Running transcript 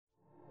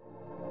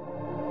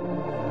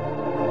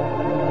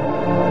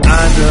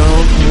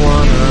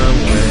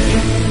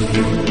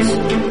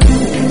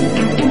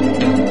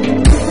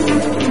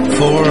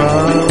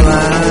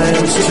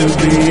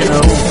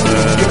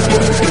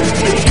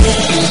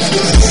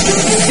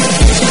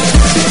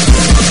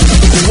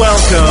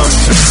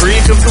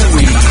Creek of the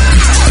Week.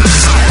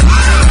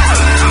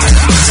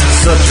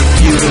 Such a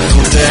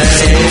beautiful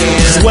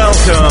day.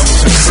 Welcome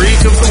to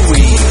Creek of the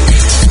Week.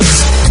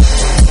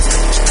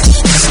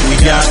 We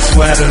got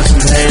sweaters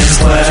and hand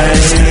play.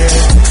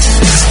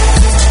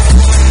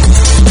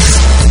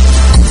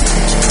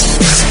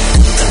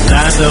 And I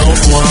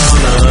don't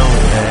wanna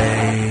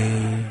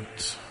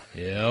wait.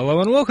 Hello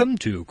and welcome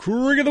to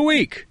Creek of the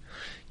Week,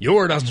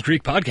 your Dawson's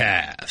Creek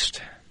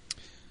podcast.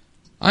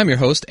 I'm your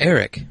host,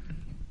 Eric.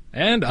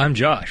 And I'm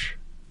Josh.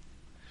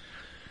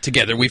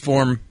 Together we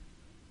form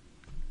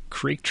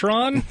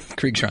Creektron?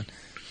 Creektron.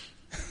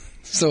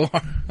 So,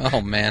 oh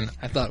man,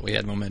 I thought we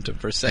had momentum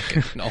for a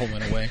second. It all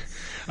went away.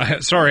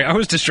 Sorry, I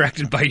was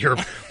distracted by your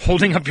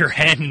holding up your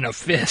hand in a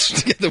fist.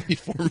 Together we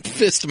form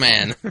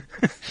Fistman.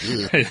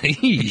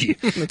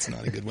 That's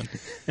not a good one.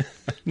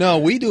 No,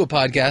 we do a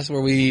podcast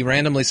where we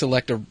randomly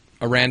select a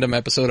random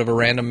episode of a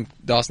random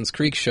Dawson's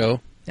Creek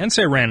show. And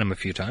say random a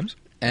few times.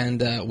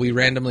 And we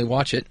randomly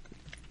watch it.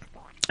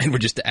 And we're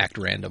just to act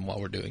random while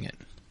we're doing it.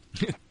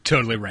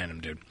 Totally random,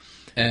 dude.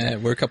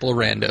 We're a couple of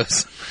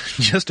randos.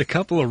 Just a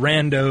couple of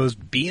randos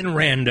being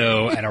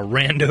rando at a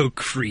Rando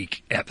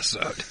Creek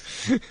episode.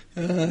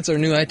 That's our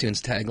new iTunes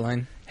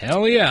tagline.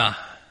 Hell yeah.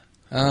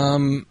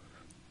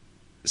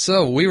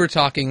 So, we were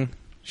talking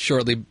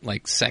shortly,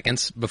 like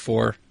seconds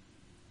before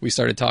we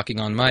started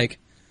talking on mic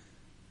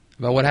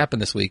about what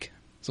happened this week.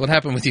 So what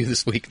happened with you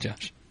this week,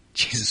 Josh?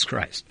 Jesus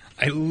Christ.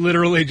 I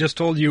literally just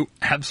told you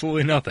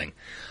absolutely nothing.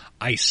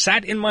 I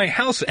sat in my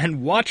house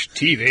and watched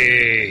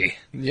TV.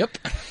 Yep.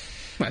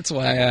 That's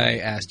why I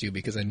asked you,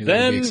 because I knew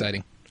that would be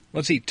exciting.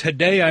 Let's see,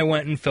 today I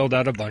went and filled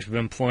out a bunch of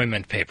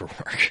employment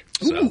paperwork.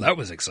 So that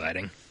was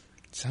exciting.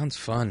 Sounds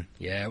fun.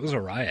 Yeah, it was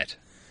a riot.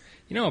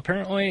 You know,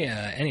 apparently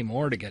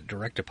anymore to get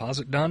direct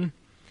deposit done,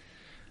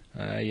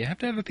 you have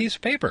to have a piece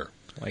of paper,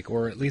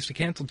 or at least a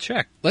canceled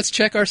check. Let's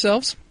check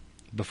ourselves.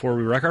 Before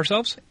we wreck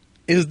ourselves?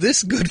 Is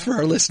this good for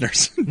our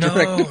listeners? No,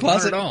 direct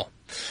deposit? not at all.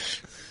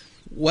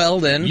 Well,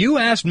 then. You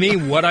asked me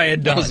what I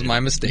had done. That was my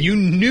mistake. You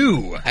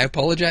knew. I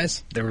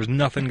apologize. There was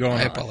nothing going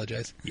on. I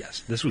apologize. Yes,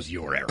 this was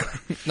your error.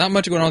 Not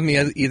much going on with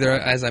me either.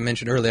 As I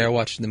mentioned earlier, I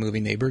watched the movie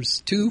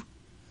Neighbors 2,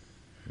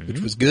 which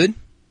was good.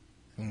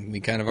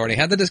 We kind of already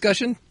had the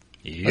discussion.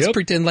 Yep. Let's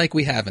pretend like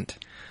we haven't.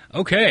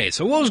 Okay,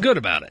 so what was good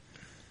about it?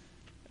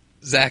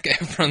 Zac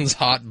Efron's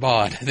hot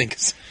bod, I think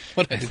is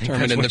what I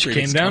determined in the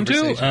previous came down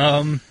conversation.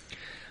 to.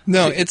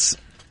 No, it's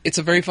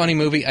a very funny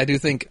movie. I do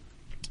think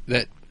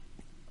that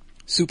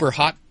super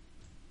hot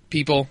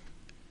people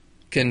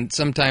can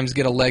sometimes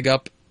get a leg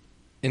up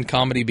in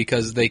comedy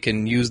because they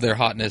can use their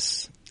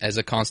hotness as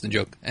a constant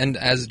joke. And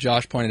as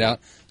Josh pointed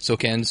out, so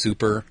can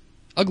super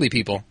ugly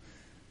people.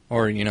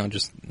 Or,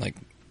 just like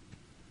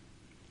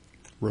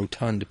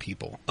rotund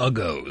people.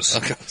 Uggos.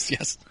 Uggos,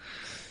 yes.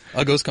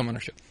 Uggos come on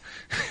our show.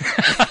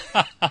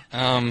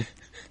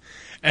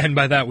 And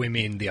by that we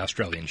mean the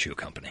Australian Shoe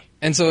Company.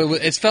 And so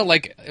it felt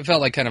like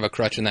kind of a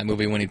crutch in that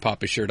movie when he'd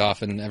pop his shirt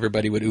off and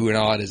everybody would ooh and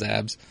ah at his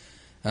abs.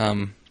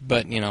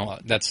 But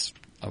that's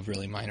a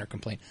really minor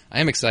complaint. I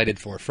am excited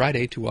for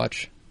Friday to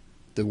watch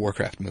the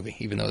Warcraft movie,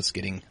 even though it's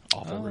getting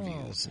awful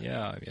reviews.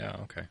 Yeah,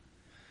 okay.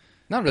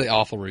 Not really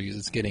awful reviews.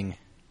 It's getting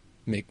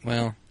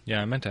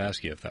Yeah, I meant to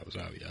ask you if that was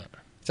out yet.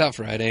 It's out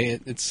Friday.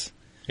 It's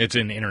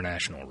an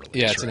international release.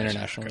 Yeah, it's an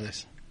international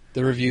release.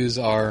 The reviews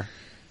are.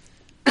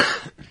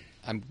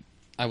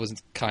 I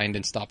wasn't kind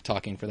and stopped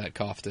talking for that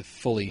cough to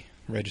fully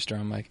register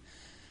on mic.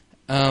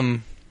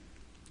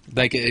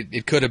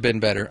 It could have been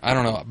better. I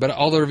don't know, but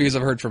all the reviews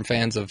I've heard from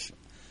fans of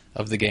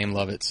the game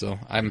love it, so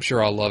I'm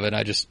sure I'll love it.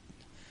 I just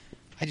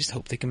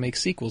hope they can make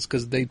sequels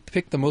because they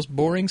picked the most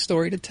boring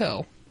story to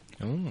tell.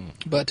 Ooh.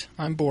 But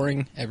I'm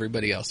boring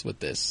everybody else with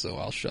this, so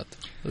I'll shut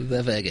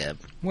the fuck up.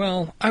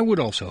 Well, I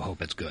would also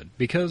hope it's good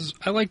because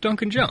I like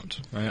Duncan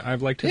Jones.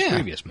 I've liked his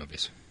previous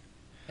movies,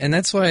 and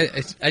that's why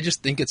I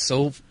just think it's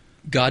so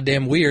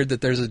goddamn weird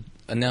that there's a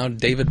now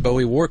David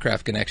Bowie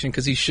Warcraft connection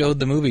because he showed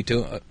the movie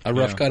to a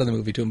rough cut of the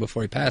movie to him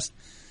before he passed,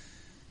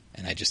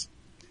 and I just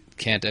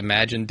can't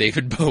imagine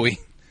David Bowie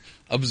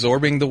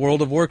absorbing the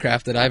world of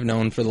Warcraft that I've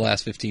known for the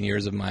last 15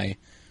 years of my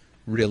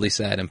really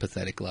sad and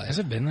pathetic life. Has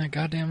it been that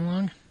goddamn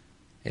long?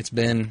 It's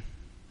been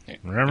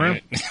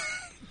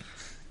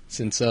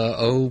since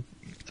 05,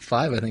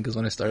 I think, is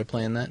when I started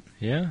playing that.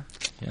 Yeah,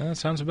 that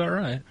sounds about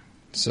right.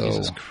 So,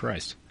 Jesus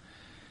Christ.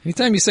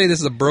 Anytime you say this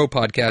is a bro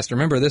podcast,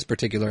 remember this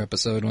particular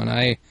episode when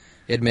I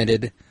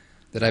admitted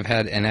that I've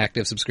had an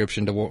active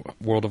subscription to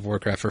World of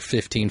Warcraft for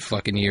 15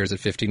 fucking years at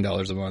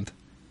 $15 a month.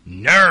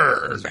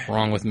 Nerd! What's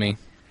wrong with me?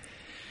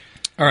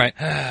 All right,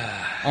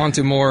 on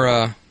to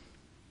more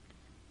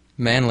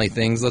manly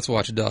things. Let's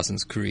watch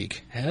Dawson's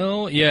Creek.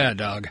 Hell yeah,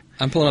 dog.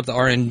 I'm pulling up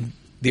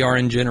the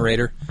RN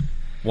generator,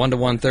 1 to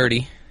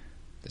 130.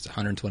 There's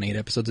 128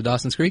 episodes of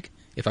Dawson's Creek.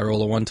 If I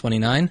roll a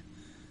 129,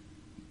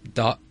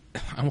 I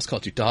almost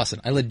called you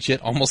Dawson. I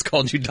legit almost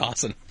called you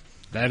Dawson.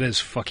 That is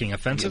fucking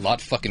offensive. It'd be a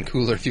lot fucking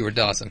cooler if you were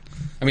Dawson.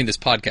 I mean, this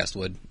podcast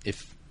would,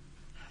 if...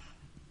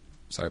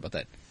 Sorry about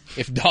that.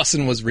 If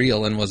Dawson was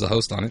real and was a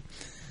host on it.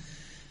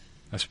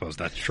 I suppose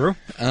that's true.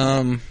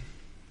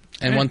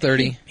 And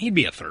 1:30. He'd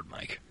be a third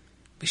mic.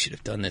 We should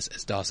have done this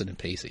as Dawson and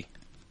Pacey.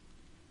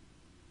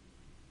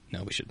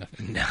 No, we shouldn't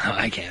have. No,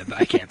 I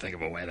can't think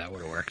of a way that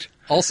would have worked.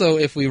 Also,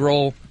 if we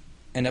roll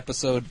an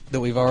episode that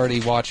we've already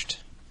watched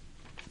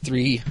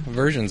 3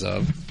 versions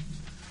of,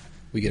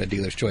 we get a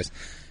dealer's choice.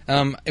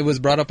 It was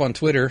brought up on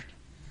Twitter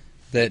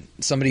that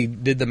somebody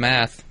did the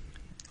math,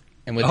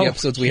 and with the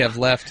episodes we have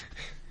left,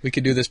 we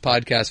could do this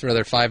podcast for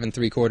another 5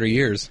 3/4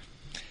 years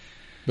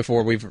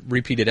before we've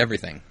repeated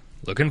everything.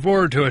 Looking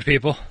forward to it,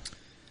 people.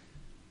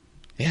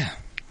 Yeah.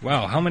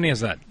 Wow, how many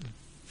is that?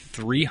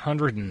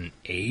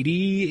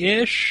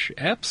 380-ish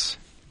eps?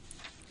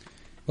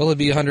 Well, it'd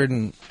be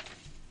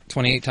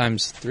 128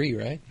 times 3,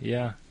 right?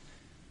 Yeah.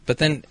 But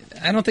then,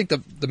 I don't think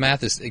the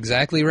math is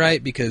exactly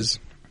right, because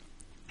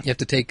you have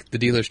to take the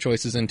dealer's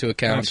choices into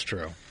account. That's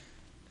true.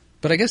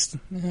 But I guess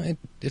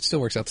it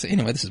still works out. So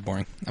anyway, this is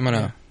boring. I'm going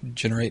to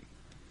generate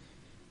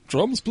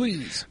drums,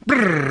 please.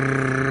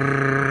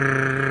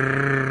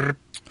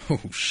 Oh,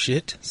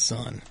 shit,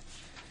 son.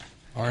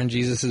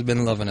 RNGesus has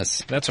been loving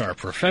us. That's our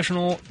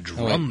professional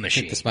drum machine.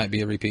 I think this might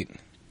be a repeat.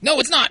 No,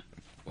 it's not!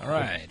 All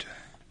right.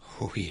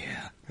 Oh,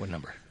 yeah. What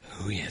number?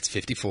 Oh, yeah, it's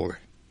 54.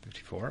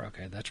 54,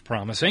 okay, that's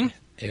promising.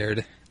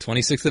 Aired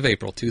 26th of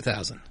April,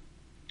 2000.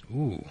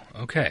 Ooh,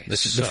 okay.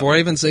 Before I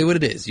even say what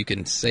it is, you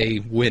can say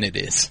when it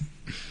is.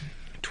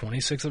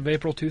 26th of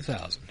April,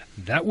 2000.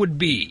 That would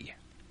be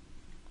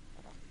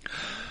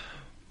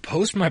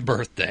post my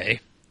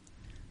birthday,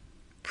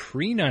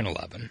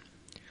 pre-9/11,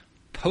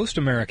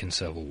 post-American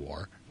Civil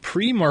War,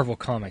 pre-Marvel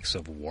Comics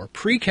Civil War,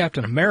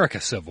 pre-Captain America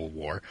Civil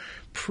War,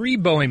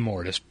 pre-Bowie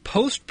Mortis,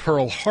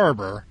 post-Pearl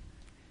Harbor,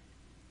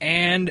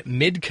 and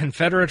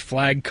mid-Confederate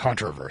flag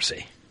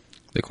controversy.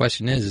 The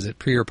question is it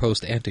pre or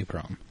post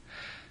Anti-Prom?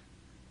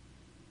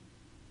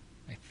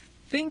 I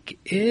think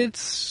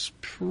it's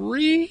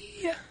pre...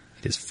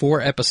 It is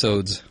 4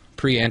 episodes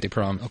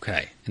pre-Anti-Prom.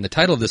 Okay. And the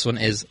title of this one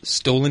is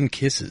Stolen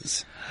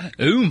Kisses.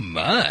 Oh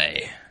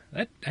my.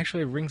 That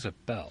actually rings a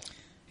bell.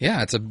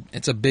 Yeah, it's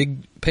a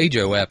big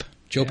Pay-Joe ep.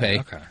 Joe Pay.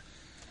 Okay.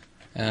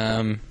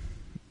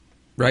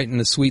 Right in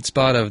the sweet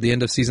spot of the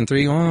end of Season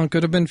 3. Oh, it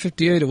could have been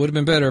 58. It would have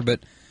been better, but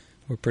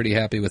we're pretty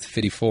happy with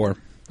 54.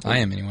 I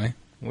am, anyway.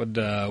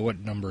 What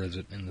number is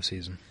it in the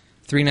season?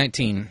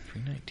 319.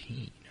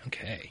 319.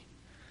 Okay.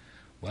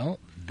 Well,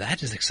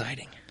 that is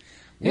exciting.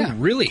 Yeah.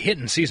 We're really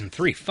hitting Season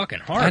 3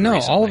 fucking hard I know,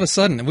 recently. all of a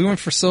sudden. We went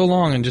for so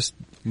long and just...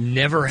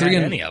 Never had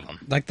any of them.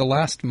 Like the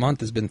last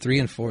month has been 3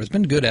 and 4. It's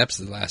been good eps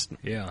the last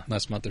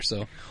month or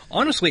so.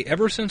 Honestly,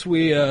 ever since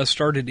we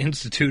started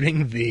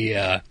instituting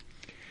the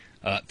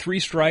 3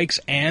 strikes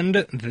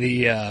and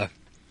the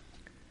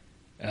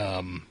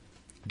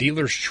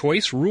dealer's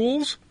choice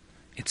rules,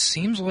 it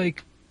seems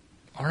like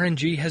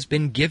RNG has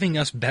been giving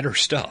us better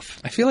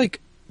stuff. I feel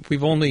like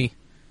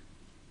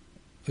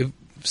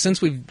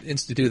since we've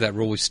instituted that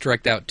rule, we've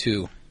striked out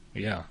 2.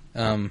 Yeah.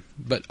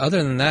 But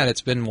other than that,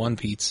 it's been 1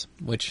 Pete's,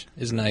 which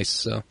is nice.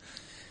 So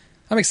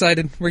I'm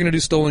excited. We're going to do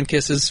Stolen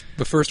Kisses,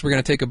 but first we're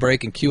going to take a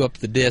break and queue up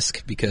the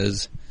disc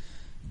because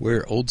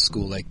we're old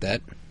school like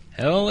that.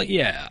 Hell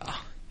yeah.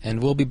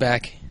 And we'll be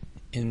back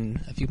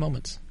in a few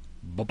moments.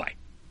 Bye-bye.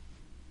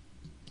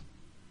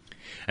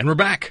 And we're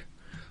back.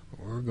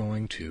 We're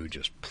going to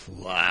just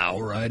plow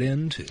right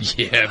into...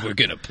 Yeah, we're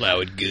going to plow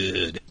it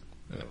good.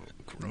 Oh,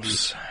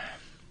 gross.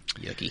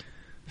 Yucky.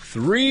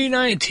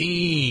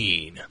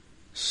 319.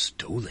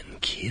 Stolen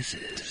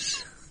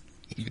Kisses.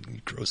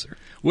 Even grosser.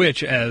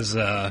 Which, as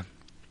I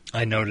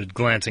noted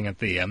glancing at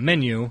the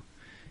menu,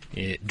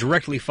 it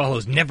directly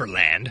follows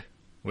Neverland,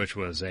 which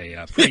was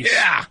a pretty...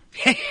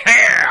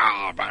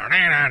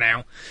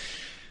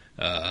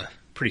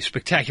 pretty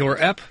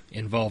spectacular ep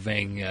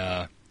involving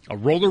a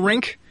roller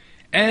rink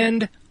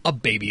and a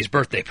baby's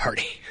birthday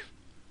party.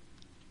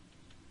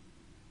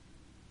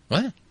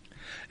 What?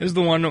 It was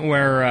the one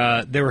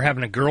where they were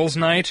having a girls'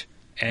 night.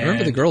 And, I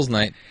remember the girls'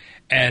 night.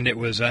 And it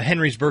was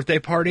Henry's birthday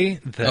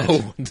party.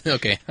 Oh,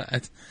 okay.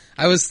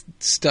 I was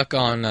stuck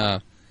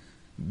on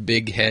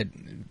big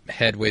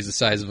head weighs the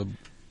size of a...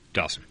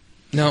 Dawson.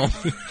 No.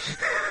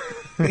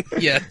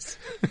 Yes.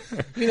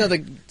 You know,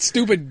 the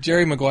stupid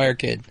Jerry Maguire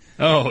kid.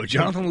 Oh,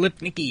 Jonathan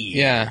Lipnicki.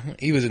 Yeah,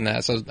 he was in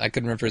that, so I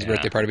couldn't remember for his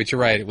birthday party, but you're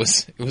right, it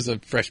was a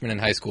freshman in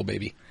high school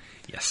baby.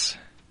 Yes.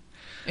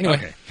 Anyway.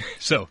 Okay.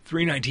 So,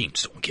 319,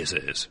 Stolen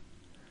Kisses.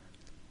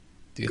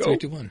 Do 3,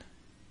 2, 1.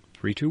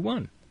 3, 2,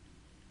 1.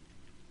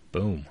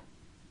 Boom.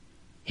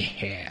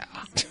 Yeah.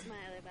 A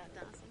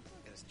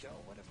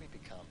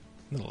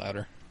little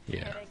louder.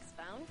 Yeah.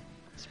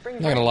 I'm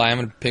not going to lie, I'm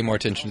going to pay more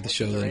attention to the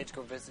show than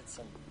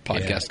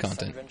podcast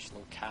content.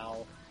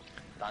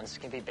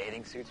 Non-skimpy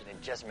bathing suits and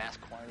ingest mass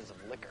quantities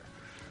of liquor.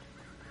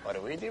 What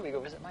do? We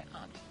go visit my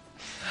aunt.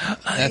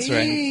 That's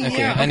right. Okay,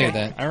 Yeah, I knew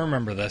that. I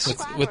remember this.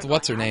 With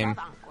what's her name?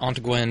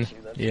 Aunt Gwen.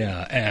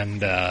 Yeah,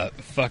 and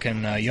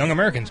fucking Young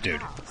Americans dude.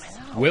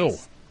 Will.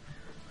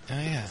 Oh,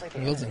 yeah.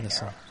 Will's in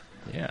this one.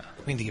 Yeah.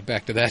 We need to get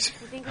back to that.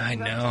 I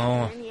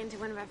know.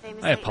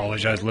 I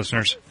apologize,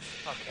 listeners.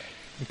 Okay.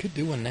 We could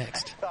do one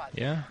next.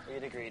 Yeah?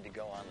 We'd agreed to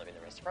go on living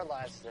the rest of our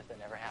lives as if it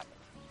never happened.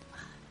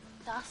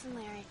 Dawson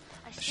Larry.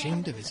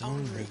 Ashamed of his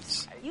own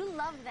roots. You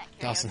love that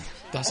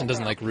Dawson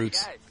doesn't like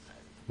roots.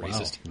 Wow,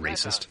 Racist.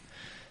 Racist.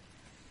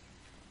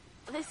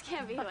 This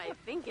can't be who I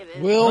think it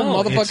is. Will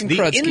Oh, it's motherfucking the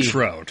Krutsky.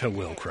 intro to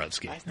Will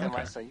Krutsky. Last time I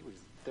Okay. saw you was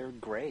third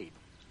grade.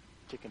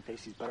 Kicking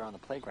Pacey's butter on the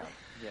playground.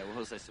 Yeah, what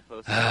was I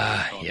supposed to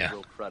do? Yeah.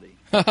 Will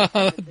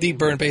Cruddy. Deep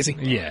burn, Pacey.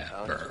 Yeah.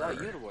 Without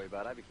Brr. you to worry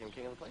about, I became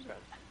king of the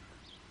playground.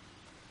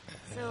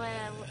 So,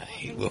 I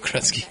hate Will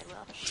Krutsky.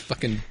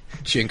 Fucking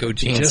Jinko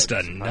jeans. Just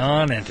a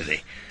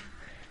non-entity.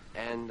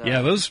 And,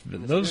 Yeah, those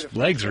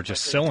legs are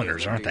just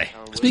cylinders, aren't they?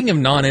 Speaking of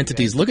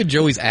non-entities, look at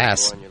Joey's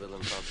ass. On your little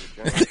impromptu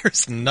journey.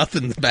 There's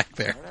nothing back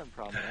there. I don't have a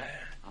problem with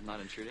that. I'm not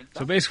intruding.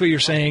 So basically, you're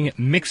saying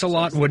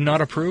Mix-a-Lot would not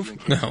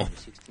approve? No.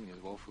 16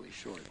 is woefully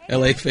short.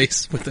 LA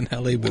face with an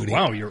LA booty.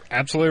 Wow, you're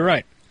absolutely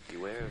right.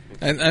 Beware of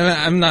mixing And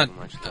I'm not. too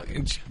much luggage.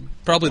 It's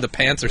probably the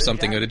pants or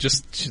something, but it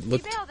just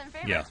looked.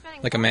 Yeah.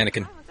 Like a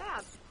mannequin.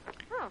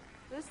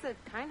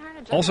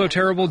 Also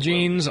terrible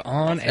genes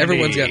on M.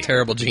 Everyone's got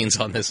terrible genes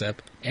on this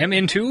ep. M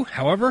into,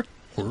 however,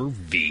 or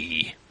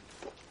V.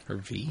 Or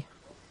V.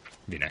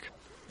 V-neck.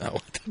 Oh,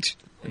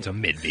 It's a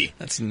mid-V.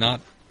 that's not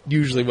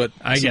usually what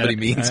I get somebody it.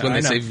 means when I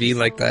they say know. V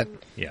like that.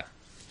 Yeah.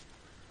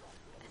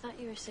 I thought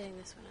you were saying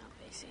this one out,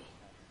 Pacey.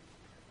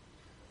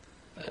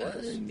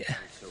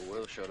 So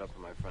Will showed up at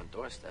my front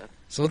doorstep.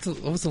 So what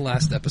was the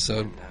last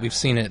episode? We've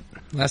seen it.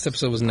 Last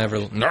episode was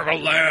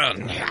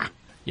Neverland. Yeah.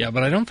 Yeah,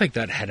 but I don't think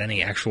that had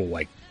any actual,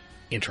 like,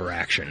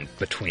 interaction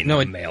between No,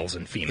 the it- males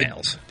and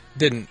females.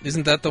 Didn't.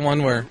 Isn't that the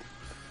one where,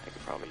 I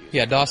could probably use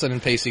yeah, Dawson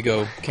and Pacey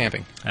go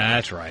camping?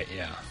 That's right,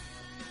 yeah.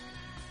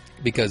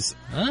 Because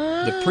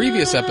the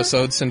previous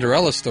episode,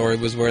 Cinderella's story,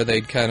 was where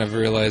they'd kind of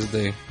realized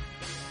they...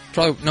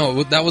 Probably,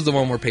 no, that was the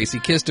one where Pacey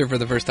kissed her for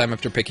the first time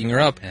after picking her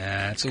up.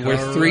 That's So we're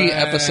 3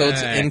 correct.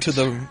 episodes into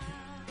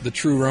the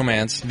true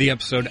romance. The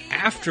episode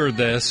after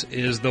this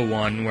is the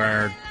one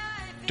where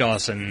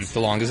Dawson... The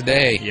longest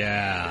day.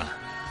 Yeah.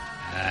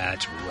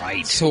 That's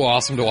right. So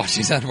awesome to watch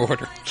these out of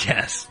order.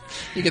 Yes.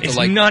 You get to It's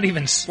like not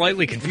even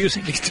slightly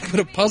confusing. you get to put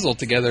a puzzle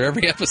together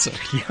every episode.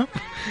 Yep.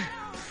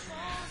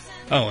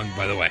 Oh, and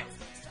by the way,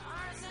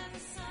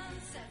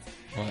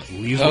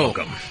 please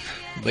welcome.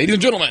 Ladies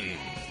and gentlemen,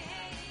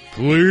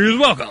 Please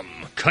welcome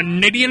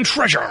Canadian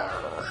Treasure.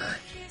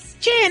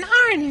 Jen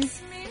Arnes.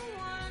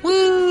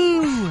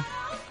 Woo!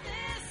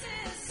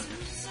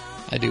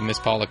 I do miss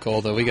Paula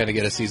Cole, though. We got to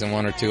get a season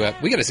 1 or 2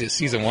 ep. We got to see a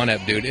season 1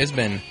 ep, dude. It's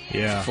been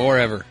Yeah.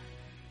 forever.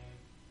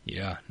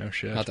 Yeah, no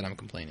shit. Not that I'm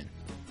complaining.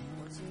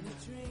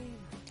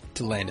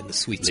 To land in the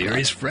sweet spot.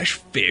 Leary's fresh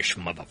fish,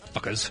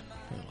 motherfuckers.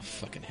 Oh,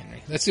 fucking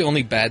Henry. That's the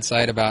only bad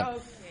side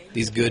about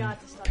these good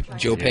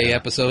Joe Pay Yeah.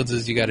 episodes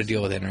is you got to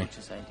deal with Henry.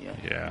 This idea.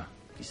 Yeah.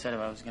 He said if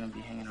I was going to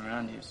be hanging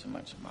around here so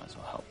much, I might as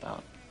well help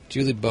out.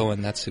 Julie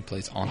Bowen, that's who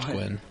plays Aunt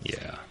Gwen.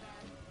 Yeah.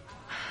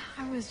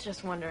 I was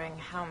just wondering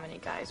how many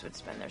guys would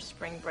spend their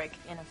spring break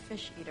in a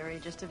fish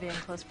eatery just to be in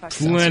close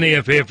proximity. Plenty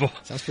of people.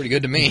 Sounds pretty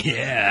good to me.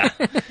 Yeah.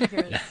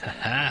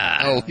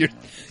 Oh,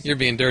 you're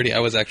being dirty. I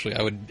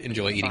would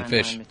enjoy eating Fine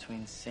fish. line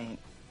between Saint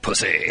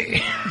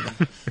Pussy.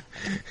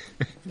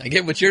 I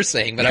get what you're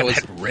saying, but I was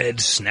That red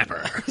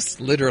snapper.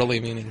 literally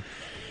meaning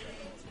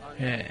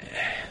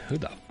Who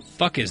the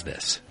fuck is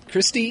this?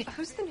 Christy.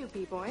 Who's the new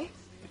b-boy?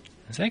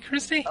 Is that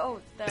Christy? Oh,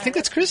 I think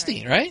that's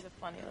Christy, right? He's a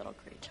funny little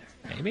creature.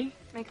 Maybe?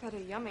 Make that a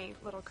yummy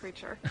little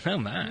creature. Oh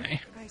my.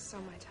 Guy's so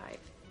my type.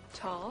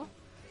 Tall,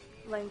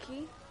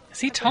 lanky. Is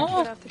he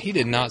tall? He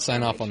did not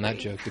sign off on that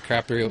joke. The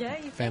Crapper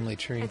Yeah, you family I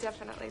tree.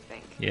 definitely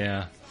think.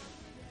 Yeah.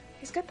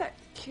 He's got that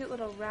cute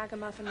little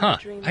ragamuffin Huh.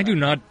 dream. I do look.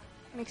 not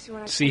Makes you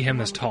want to see him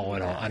as tall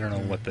at all. I don't know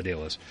what the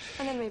deal is.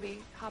 And then maybe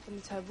hop in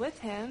the tub with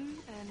him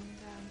and.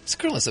 This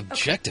girl is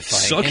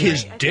objectifying Suck Henry.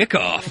 his dick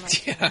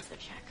off. Yeah.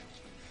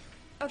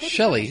 Oh, they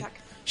Shelley, can check.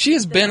 she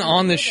has been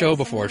on this show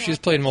before. She's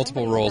played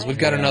multiple roles. We've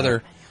got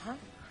another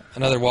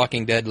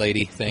Walking Dead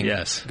lady thing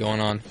Yes. going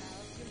on.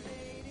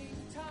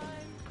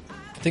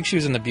 I think she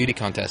was in the beauty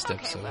contest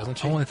episode, wasn't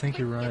she? Oh, I think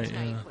you're right.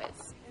 Yeah.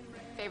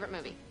 Favorite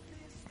movie?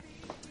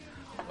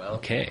 Well,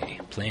 Okay,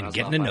 playing when I was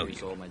Getting to about Know 5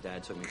 years You. old, my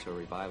dad took me to a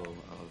revival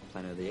of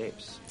Planet of the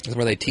Apes. It's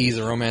where they tease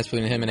a romance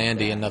between him and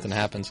Andy and nothing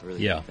happens. A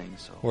really Yeah. good thing,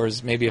 so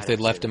Whereas maybe if they'd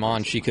left him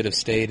on, she could have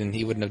stayed and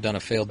he wouldn't have done a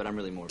failed But I'm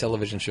really more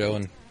television show.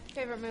 And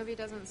Favorite movie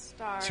doesn't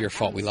star. It's your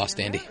fault we Adam lost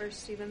Sandler Andy. Or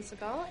Steven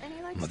Seagal, and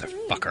he likes to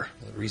read. Motherfucker.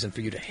 a reason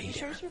for you to hate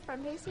Sure, him. it's your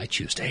friend Pacey? I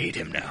choose to hate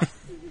him now.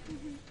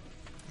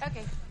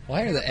 Okay.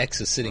 Why are the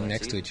X's sitting Well,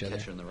 next see, to each other?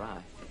 Catcher in the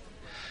Rye.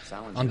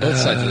 Silence. On both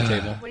sides of the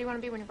table. What do you want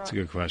to be when you're That's a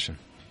grown good question.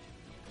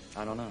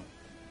 I don't know.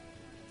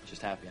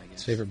 Just happy, I guess.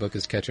 His favorite book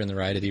is Catcher in the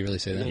Rye. Did he really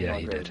say that? Yeah,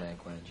 he Great did. Van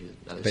Quinn,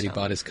 that I is bet he silent.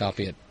 bought his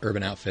copy at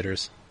Urban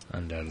Outfitters.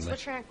 Undoubtedly.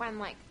 What's your Aunt Gwen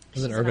like?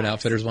 Was it She's Urban nice.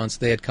 Outfitters once?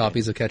 They had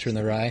copies of Catcher in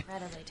the Rye.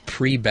 Readily tell.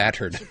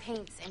 Pre-battered. She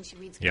paints and she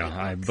reads Yeah, great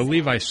I books.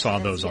 believe I She saw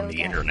does those on the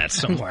yoga. internet I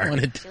somewhere.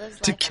 wanted She lives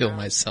to life kill around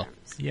myself.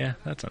 Sims. Yeah,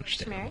 that's She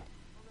understandable. married?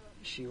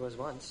 She was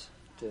once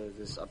to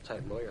this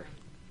uptight lawyer.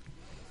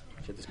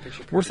 She had this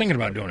picture We're thinking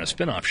about doing a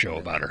spin-off show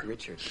about her.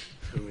 Richard,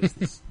 who is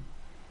this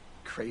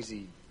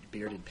crazy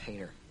bearded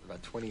painter,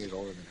 about 20 years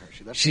older than her.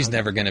 She left She's her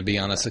never husband. going to be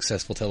on a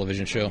successful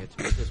television show.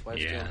 It's his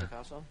wife's Yeah. doing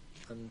Picasso.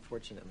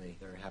 Unfortunately,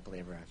 their happily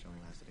ever after only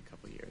lasted a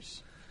couple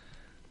years.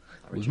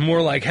 It was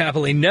more like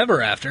happily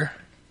never after.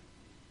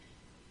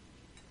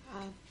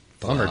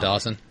 Bummer,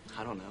 Dawson.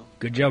 I don't know.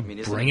 Good job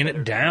isn't bringing better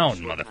it to have down, a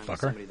short time with motherfucker.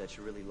 Somebody that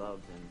you really love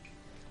than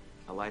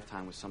a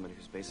lifetime with somebody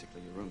who's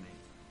basically your roommate.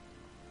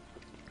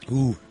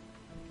 Ooh.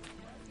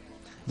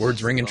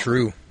 Words ringing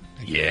true.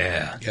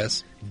 Yeah.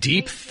 Yes.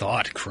 Deep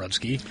thought,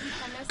 Krudsky.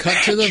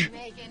 Cut to the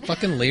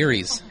fucking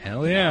Learys.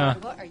 Hell yeah.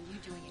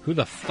 Who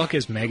the fuck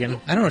is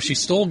Megan? I don't know. She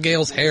stole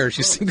Gail's hair.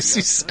 She's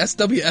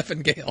SWF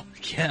and Gail.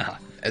 Yeah.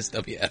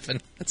 SWF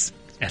and that's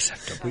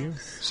SFW.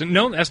 So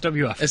no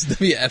SWF.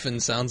 SWF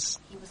and sounds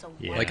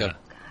Yeah.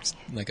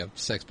 like a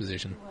sex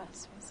position.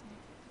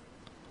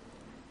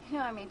 You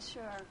know, I made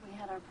sure we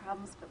had our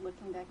problems, but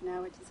looking back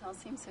now, it just all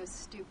seems so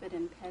stupid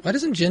and petty. Why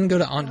doesn't Jen go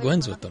to Aunt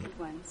Gwen's with them?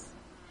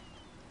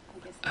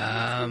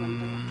 I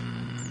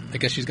I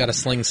guess she's got to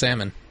sling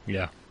salmon.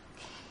 Yeah.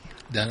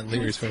 Down at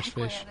Leary's Fresh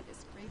Segue Fish. out of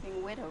this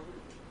grieving widow.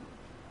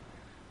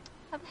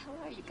 How the hell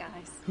are you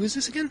guys? Who is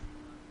this again?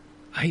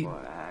 A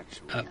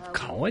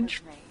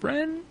college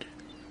friend,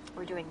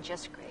 We're doing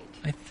just great.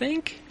 I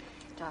think.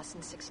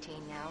 Dawson's 16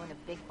 now and a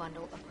big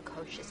bundle of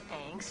precocious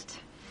angst.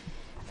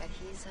 But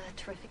he's a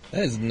terrific kid.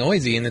 That is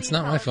noisy, and it's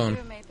not my phone.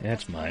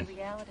 That's mine.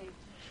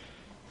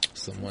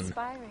 Someone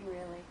Inspiring,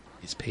 really.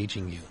 is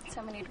paging you.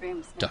 So many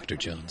dreams. Dr.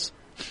 Jones.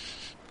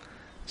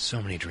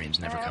 So many dreams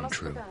never I come almost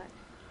true. forgot.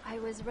 I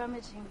was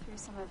rummaging through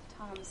some of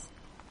Tom's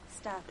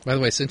stuff. By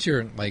the way, since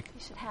you're You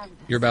should have this.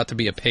 you're about to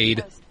be a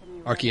paid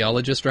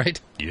archaeologist, right?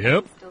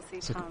 Yep. Still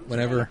see So Tom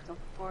whenever stay up till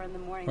 4 in the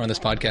morning we're on this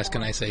trying to podcast,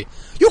 can go I say,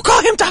 "You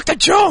call him Dr.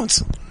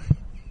 Jones"?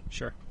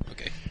 Sure.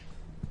 Okay.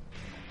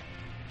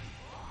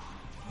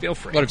 Feel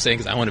free. What I'm saying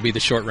is, I want to be the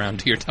short round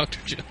to your Dr.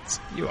 Jones.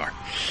 You are.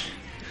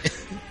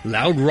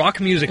 Loud rock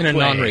music in a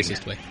playing.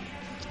 non-racist way.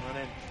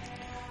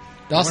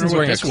 I Dawson's wonder what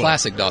wearing a this was.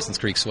 classic Dawson's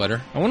Creek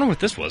sweater. I wonder what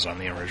this was on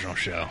the original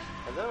show.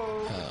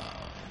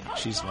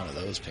 She's one of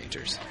those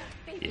painters.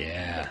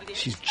 Yeah,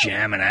 she's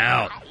jamming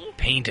out,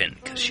 painting,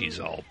 because she's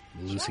all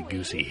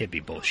loosey-goosey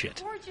hippie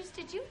bullshit. Gorgeous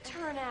did you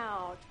turn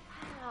out?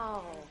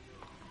 Wow.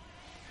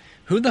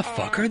 Who the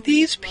fuck are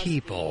these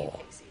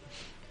people?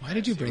 Why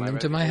did you bring them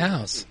to my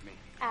house?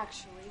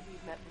 Actually,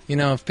 we've met You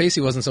know, if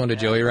Pacey wasn't so into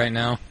Joey right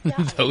now,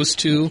 those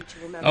two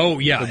Oh,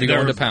 yeah, would be they're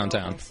going to Pound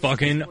Town.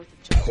 fucking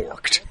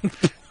porked.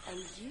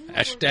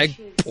 Hashtag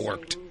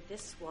porked.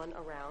 this one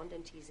around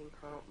and teasing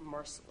her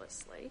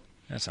mercilessly.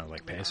 That sounds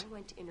like When Pace. I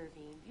went to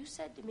intervene, you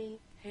said to me,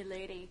 "Hey,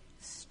 lady,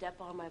 step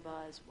on my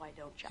buzz. Why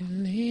don't you?"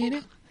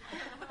 Lady.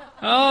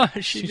 Oh,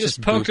 she just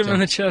just poked booped him in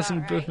the him. chest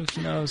and booped his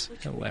nose.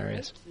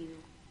 Hilarious.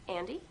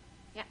 Andy?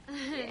 Yeah.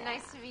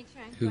 Nice to meet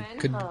you, Aunt Who Gwen.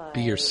 could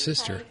be your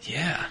sister.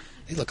 Yeah.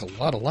 They look a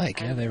lot alike.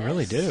 Yeah, they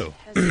really do.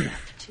 To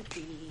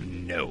be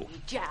No.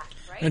 Jack,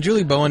 right? Now,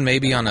 Julie Bowen may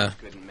be on a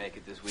Couldn't make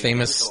it this week.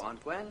 famous So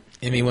Aunt Gwen,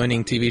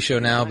 Emmy-winning TV show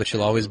now, but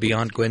she'll always be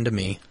Aunt Gwen to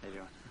me. how you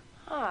doing?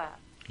 Ah,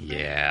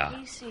 Yeah.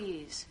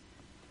 Casey's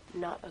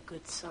not a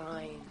good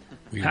sign.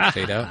 Weird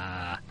fade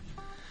out.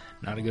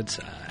 Not a good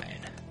sign.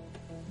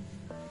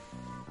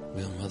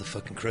 Well,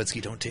 motherfucking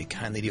Krudsky don't take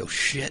kindly to your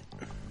shit.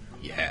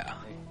 Yeah.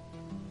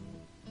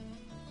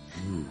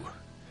 Ooh.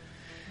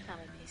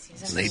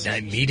 Pacey's Late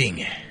night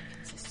meeting.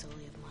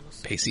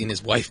 Pacey and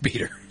his wife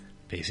beat her.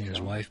 Pacey and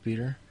his wife beat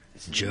her.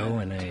 Joe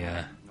in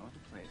a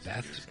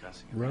bath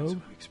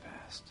robe.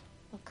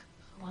 Look,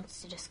 who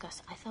wants to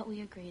discuss? I thought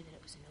we agreed that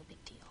it was no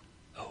big deal.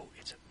 Oh,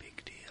 it's a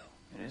big deal.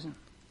 It isn't.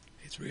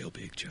 It's real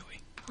big,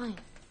 Joey. Fine.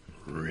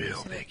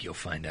 Real big. You'll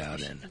find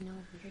out in There's no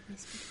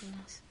weirdness between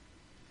us.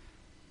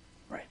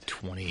 Right.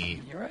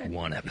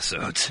 21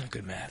 episodes.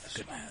 Good math.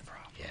 Good math.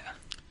 Yeah.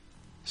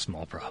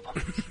 Small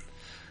problem.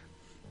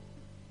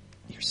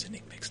 You're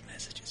sending mixed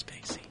messages,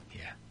 Pacey.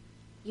 Yeah.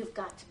 You've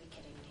got to be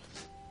kidding me.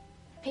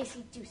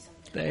 Pacey, do something.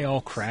 They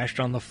all crashed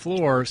on the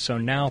floor, so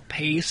now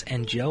Pace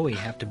and Joey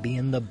have to be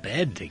in the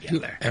bed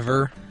together.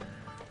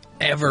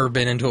 Ever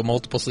been into a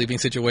multiple sleeping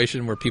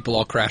situation where people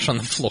all crash on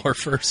the floor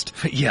first?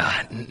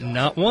 Yeah,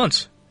 not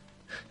once.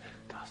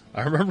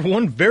 I remember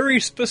one very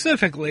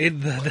specifically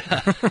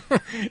that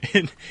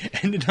it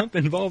ended up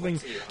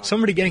involving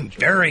somebody getting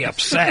very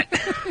upset.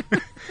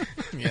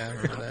 Yeah, I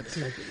remember that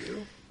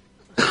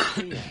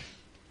too.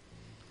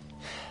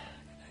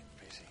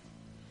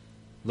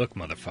 Look,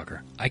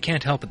 motherfucker, I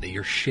can't help it that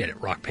you're shit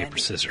at rock, paper,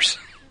 scissors.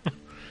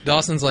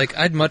 Dawson's like,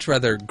 I'd much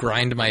rather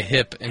grind my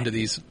hip into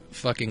these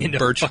fucking Into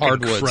birch fucking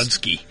hardwoods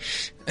Krudsky.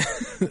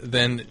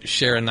 than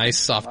share a nice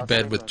soft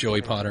bed with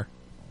Joey Potter.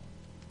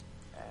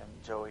 And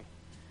Joey,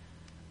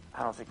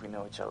 I don't think we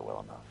know each other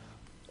well enough.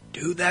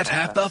 Dude, that's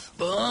half the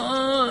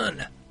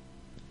fun.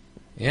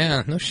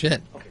 Yeah, no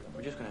shit. Okay,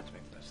 we're just gonna have to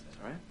make the best of this,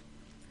 all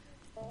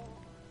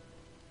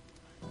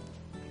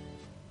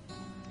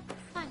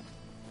right?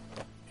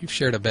 You've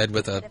shared a bed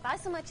with a If I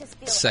so much as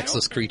feel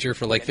sexless creature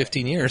for like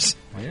 15 years.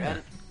 Yeah.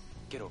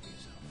 Get over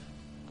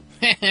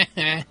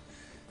yourself.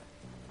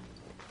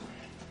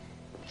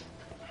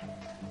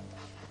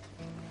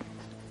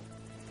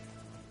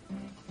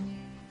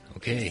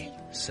 Okay,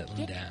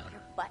 settling down.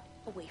 butt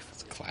away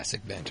from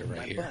Classic banter My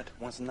right here. butt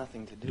wants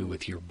nothing to Do do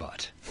with your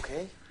butt.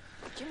 Okay?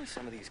 Give me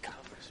some of these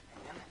covers,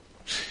 man.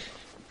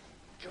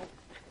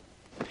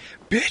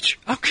 Bitch,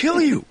 I'll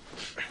kill you!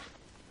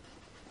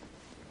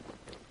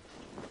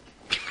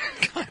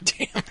 God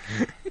damn.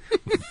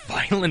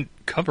 Violent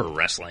cover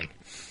wrestling.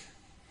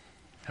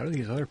 How do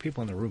these other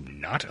people in the room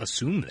not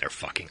assume they're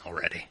fucking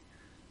already?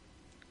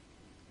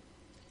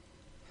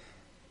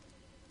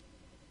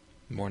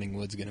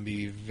 Morningwood's going to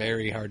be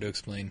very hard to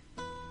explain.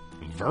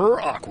 Ver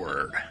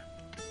awkward.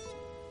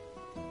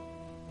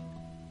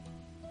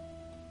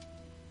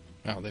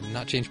 Wow, they've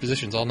not changed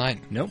positions all night.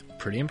 Nope,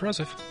 pretty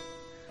impressive.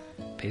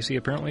 Pacey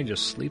apparently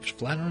just sleeps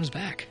flat on his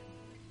back.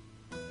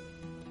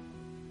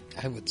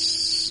 I would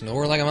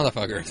snore like a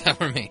motherfucker if that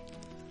were me.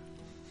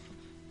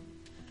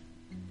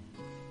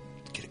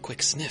 Get a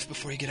quick sniff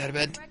before you get out of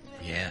bed.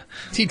 Yeah.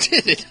 He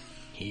did it.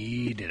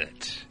 He did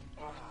it.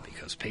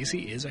 Because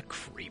Pacey is a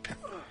creep.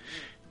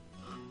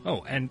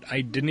 Oh, and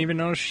I didn't even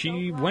notice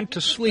she went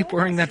to sleep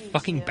wearing that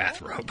fucking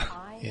bathrobe.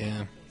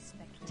 Yeah.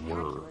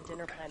 Word.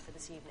 Dinner plan for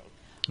this evening.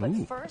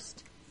 But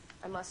first,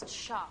 I must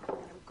shop. I'm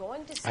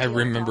going to I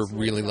remember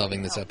really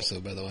loving this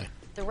episode, by the way.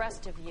 The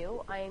rest of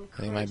you, I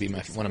think it might be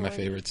one of my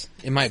favorites.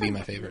 It might be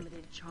my favorite.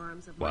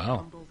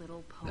 Wow.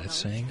 That's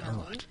saying a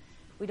lot.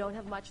 We don't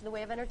have much in the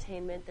way of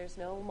entertainment. There's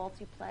no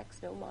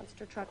multiplex, no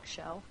monster truck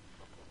show.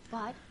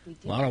 But we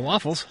do a lot of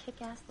waffles.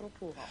 Kick-ass little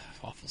pool hall.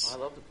 Waffles. I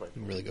love to play.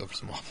 Really go for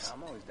some waffles.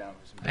 I'm always down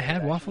for some. I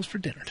had waffles for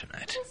dinner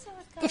tonight.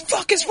 The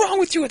fuck is wrong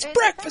with you? It's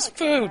breakfast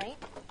food.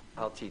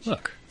 I'll teach you.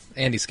 Look.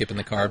 Andy's skipping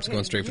the carbs,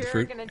 going straight for the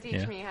fruit. You're going to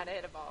teach me how to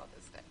hit a ball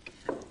with a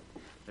stick.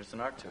 There's an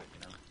art to it,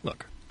 you know.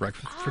 Look,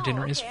 breakfast for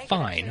dinner is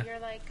fine,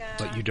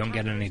 but you don't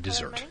get any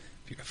dessert.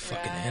 If you're a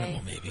fucking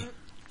animal, maybe.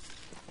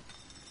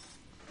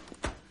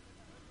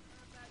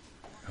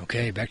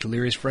 Okay, back to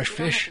Leary's fresh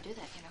fish.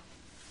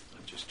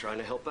 I'm just trying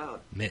to help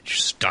out.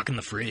 Mitch, stuck in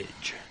the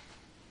fridge.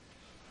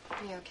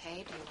 Are you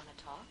okay? Do you want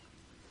to talk?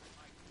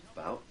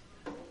 About?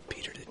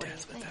 Beat her to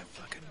death with that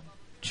fucking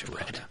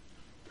Dread.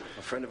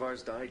 A friend of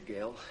ours died,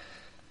 Gail.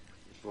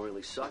 It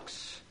royally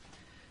sucks,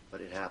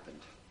 but it happened.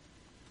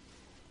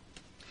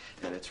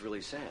 And it's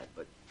really sad,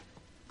 but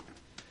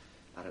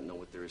I don't know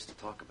what there is to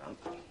talk about.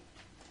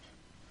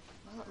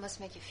 Well, it must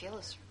make you feel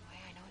a certain way.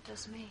 I know it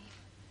does me.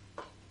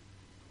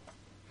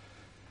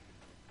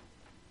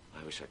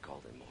 I wish I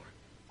called him more.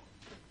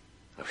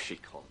 I wish he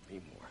called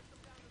me more.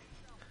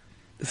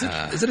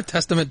 Is it a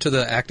testament to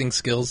the acting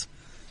skills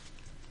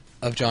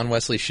of John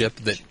Wesley Shipp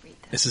that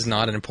this is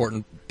not an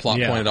important plot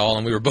point at all,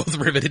 and we were both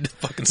riveted to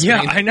fucking screen?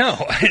 Yeah, I know.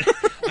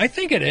 I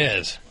think it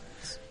is.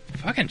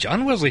 Fucking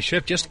John Wesley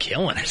Shipp just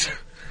killing it.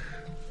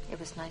 It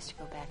was nice to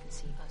go back and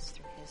see us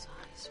through his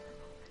eyes for a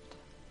moment.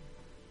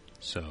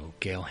 So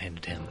Gail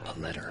handed him a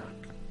letter.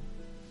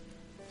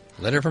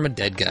 Letter from a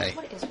dead guy.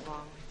 What is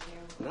wrong with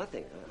you?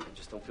 Nothing. I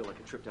just don't feel like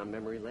a trip down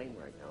memory lane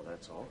right now,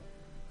 that's all.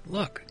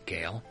 Look,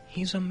 Gail,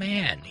 he's a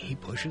man. He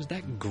pushes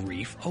that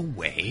grief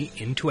away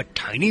into a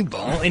tiny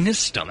ball in his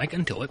stomach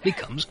until it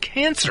becomes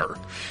cancer.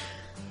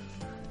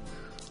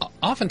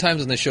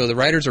 Oftentimes in the show, the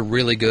writers are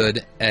really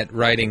good at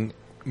writing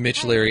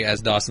Mitch Leary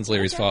as Dawson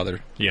Leary's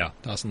father. Yeah.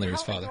 Dawson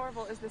Leary's father.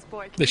 Is this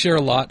boy? They share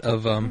a lot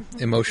of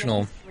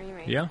emotional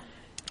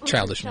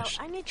childishness.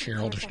 I need to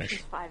Childishness.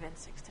 5 and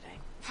 6 today.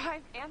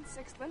 5 and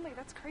 6, Lindley.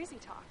 That's crazy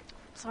talk.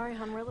 Sorry,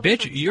 hon. We're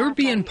Bitch, you're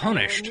being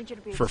punished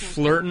for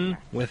flirting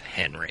with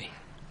Henry.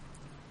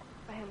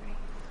 Bye, Henry.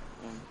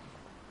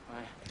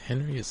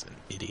 Henry is an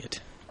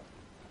idiot.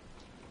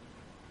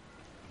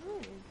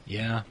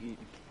 Yeah.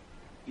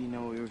 You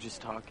know, we were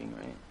just talking,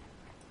 right?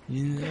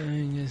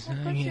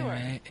 Of course you were.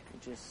 You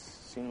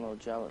just seem a little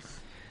jealous.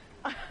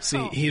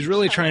 See, he's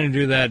really trying to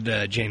do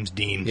that James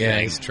Dean Yeah,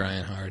 thing. he's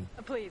trying hard.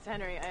 Please,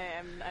 Henry,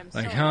 I'm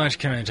Like, so how much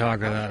can I talk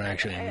without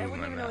actually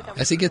moving my mouth?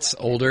 As he gets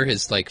older,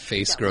 his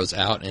face grows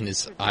out and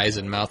his eyes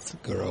and mouth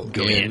go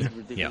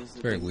in. Yeah. It's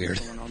very weird.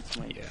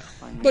 Yeah.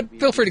 But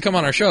feel free to come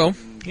on our show.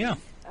 Yeah.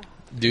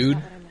 Dude.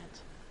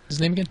 What's his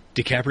name again?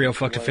 DiCaprio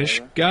fucked a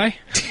fish guy?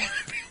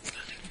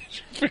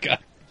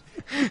 Forgot.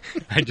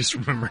 I just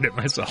remembered it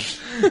myself.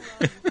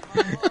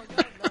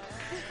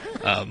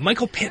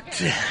 Michael Pitt.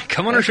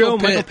 Come on our show,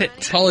 Michael Pitt.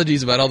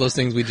 Apologies about all those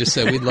things we just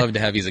said. We'd love to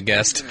have you as a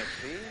guest.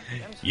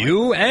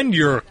 You and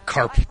your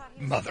carp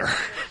mother.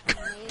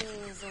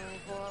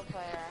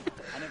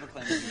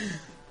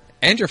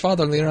 And your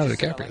father, Leonardo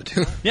DiCaprio,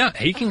 too. Yeah,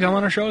 he can come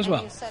on our show as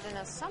well. You said in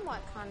a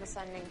somewhat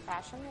condescending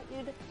fashion that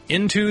you'd...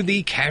 Into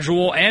the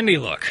casual Andy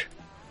look.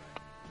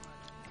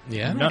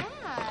 Yeah? Not,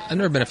 I've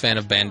never been a fan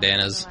of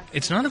bandanas.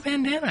 It's not a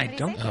bandana, I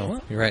don't know.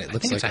 Oh, you're right. It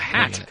looks like it's a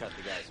hat. Cut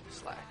the guy some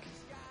slack.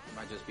 There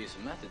might just be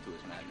some method to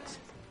his madness.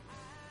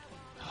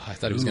 Oh, I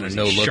thought he was going to is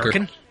no he looker.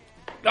 sharking?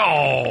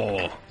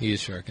 Oh! He is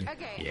sharking.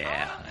 Okay,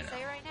 Yeah, all I I know. can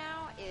say right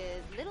now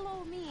is little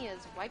old me is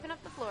wiping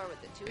up the floor with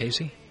the two...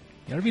 Pacey,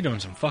 you ought to be doing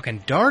some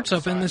fucking darts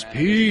up in this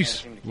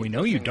piece. We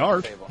know you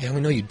dart. Yeah,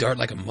 we know you dart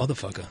like a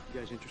motherfucker. You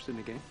guys interested in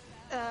the game?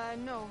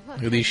 No.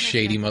 Look at these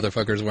shady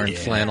motherfuckers wearing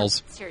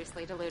flannels.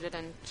 Seriously deluded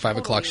and 5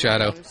 o'clock totally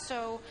shadow. lame.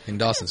 So In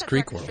Dawson's let's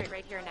Creek set the record world. straight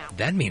right here now.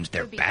 That means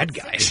they're It would be bad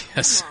sick. guys.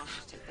 Yes. Come on,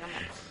 just take them.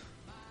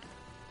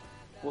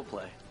 We'll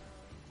play.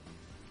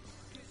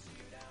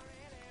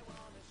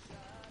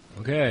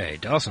 Okay,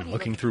 Dawson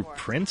looking through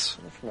prints.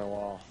 From the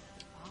wall.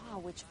 Ah,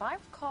 which, if I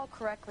recall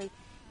correctly,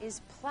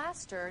 is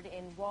plastered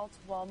in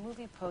wall-to-wall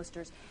movie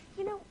posters.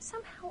 You know,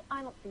 somehow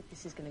I don't think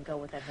this is going to go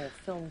with that whole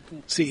film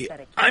geek See,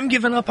 aesthetic. I'm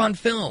giving up on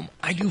film.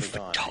 I do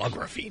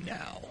photography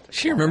now.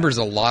 She remembers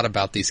a lot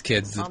about these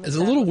kids. It's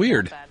a little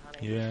weird.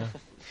 Yeah.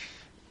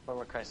 More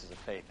of a crisis of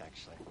faith,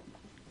 actually.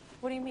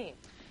 What do you mean?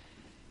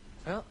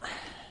 Well,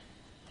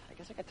 I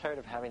guess I got tired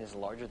of having this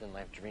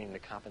larger-than-life dream to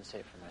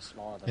compensate for my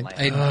smaller-than-life.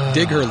 I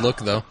dig her look,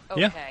 though.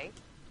 Yeah. Okay.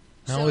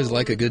 I always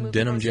like a good movie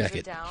denim posters are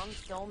jacket. Down,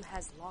 film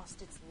has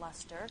lost its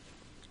luster,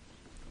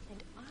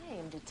 and I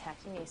am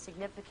detecting a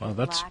significant Well,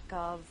 that's lack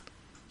of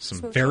Some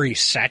smoothing. very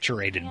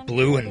saturated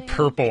blue and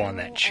purple on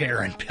that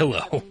chair and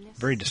pillow.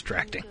 Very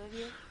distracting.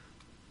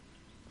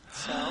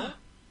 So,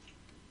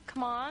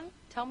 come on,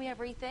 tell me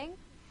everything.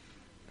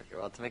 Okay,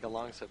 well, to make a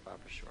long soap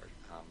opera short,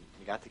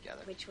 we got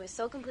together. Which was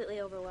so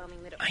completely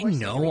overwhelming that it I forced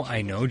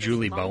know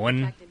Julie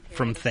Bowen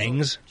from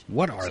things.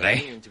 What are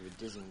they?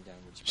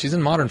 She's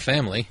in Modern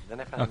Family.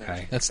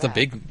 Okay. That's the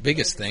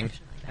biggest thing.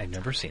 I've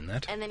never seen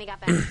that. And then he got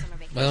back from summer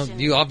vacation. Well,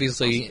 you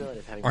obviously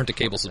aren't a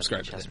cable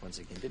subscriber then.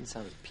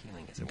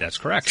 That's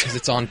correct. Because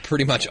it's on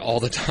pretty much all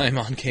the time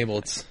on cable.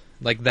 It's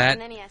like that.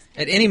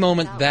 At any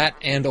moment, that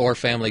and or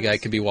Family Guy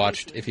could be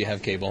watched if you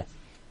have cable.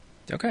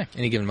 Okay.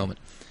 Any given moment.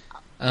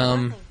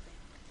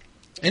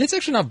 And it's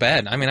actually not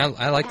bad. I mean,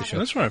 I like the show.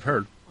 That's what I've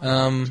heard.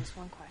 Just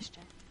one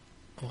question.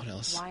 What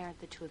else? Why aren't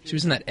the two of you She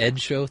was in that Ed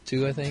show,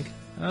 too, I think.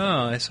 Oh,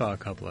 I saw a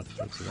couple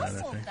episodes of that,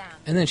 I think.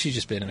 And then she's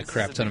just been in a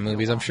crap ton of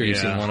movies. I'm sure you've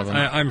seen one of them.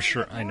 I'm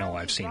sure. I know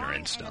I've seen her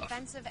in stuff.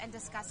 Offensive and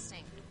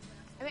disgusting.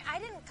 I mean, I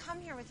didn't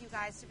come here with you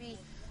guys to be,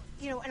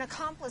 an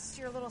accomplice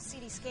to your little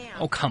seedy scam.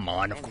 Oh, come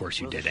on. Of course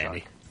you did,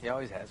 Andy. He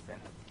always has been.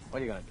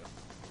 What are you going to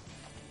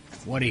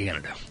do? What are you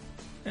going to do?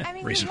 I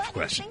mean, you Reasonable let me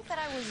question. think that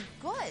I was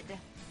good.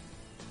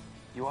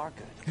 You are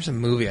good. There's a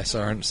movie I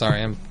saw. I'm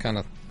sorry, I'm kind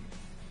of...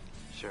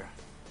 Sure.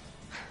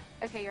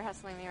 Okay, you're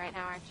hustling me right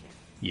now, aren't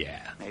you?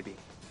 Yeah. Maybe.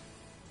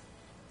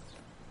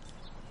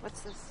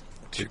 What's this?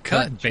 It's your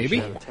cut,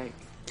 baby.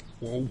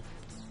 Whoa.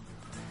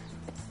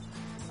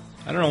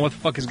 I don't know what the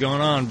fuck is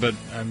going on, but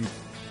I'm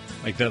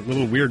like that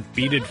little weird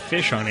beaded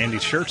fish on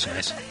Andy's shirt's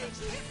nice.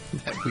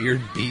 That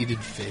weird beaded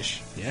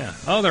fish. Yeah.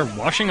 Oh, they're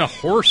washing a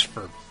horse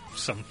for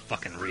some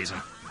fucking reason.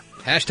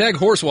 Hashtag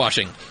horse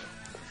washing.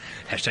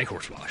 Hashtag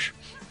horse wash.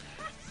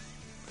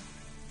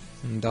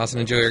 And Dawson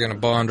and Joey are going to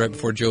bond right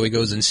before Joey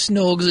goes and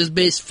snogs his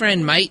best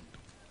friend, mate.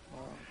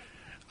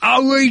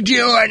 Are we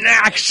doing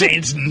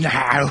accents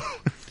now?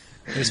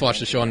 I just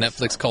watched a show on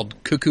Netflix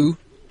called Cuckoo.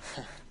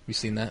 You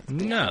seen that?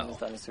 No.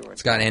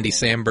 It's got Andy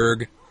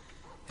Samberg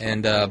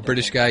and a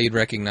British guy you'd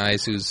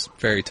recognize who's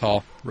very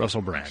tall.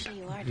 Russell Brand.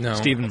 No.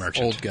 Stephen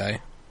Merchant. Old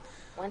guy.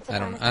 I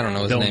don't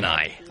know his Bill name.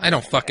 Nye. I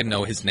don't fucking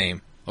know his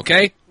name.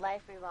 Okay?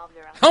 Life revolved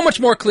around. How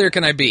much more clear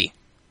can I be?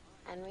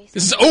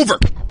 This is over!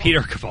 Peter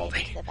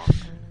Capaldi.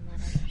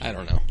 I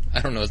don't know.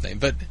 I don't know his name,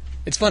 but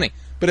it's funny.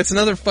 But it's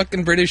another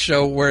fucking British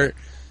show where,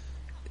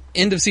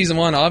 end of season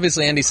 1,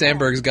 obviously Andy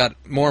Samberg's got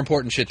more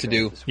important shit to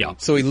do. Yeah.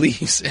 So he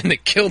leaves, and they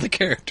kill the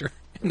character.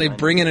 And they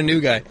bring in a new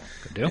guy.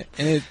 Good deal.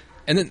 And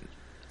then,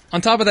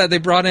 on top of that, they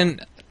brought in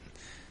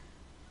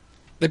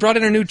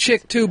a new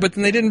chick, too, but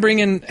then they didn't bring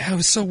in... It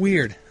was so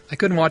weird. I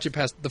couldn't watch it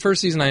past... The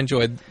first season I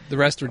enjoyed. The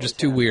rest were just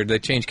too weird. They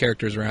changed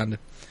characters around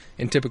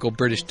in typical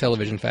British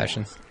television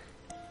fashion.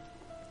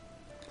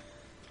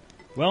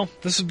 Well,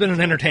 this has been an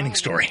entertaining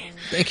story.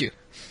 Thank you.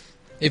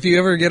 If you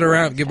ever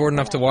get bored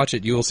enough to watch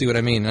it, you will see what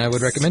I mean. And I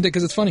would recommend it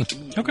because it's funny.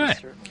 Okay.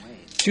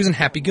 She was in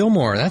Happy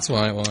Gilmore. That's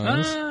why it was.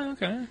 Ah,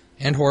 okay.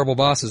 And Horrible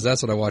Bosses.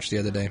 That's what I watched the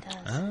other day.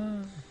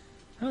 That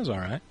was all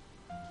right.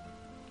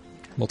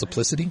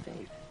 Multiplicity.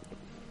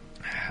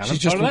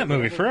 Haven't thought of that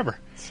movie forever.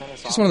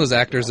 She's one of those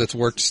actors that's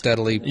worked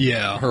steadily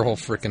her whole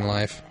freaking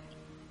life.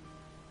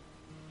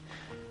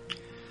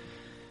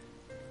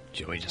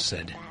 Joey just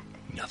said,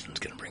 nothing's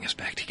going to bring us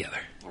back together.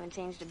 Haven't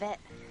changed a bit.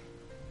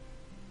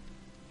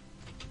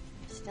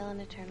 Still an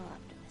eternal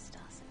optimist,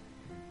 Dawson.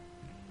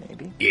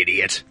 Maybe.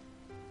 Idiot.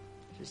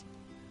 I'm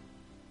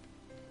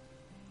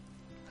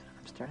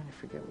starting to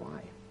forget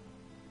why.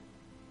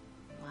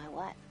 Why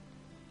what?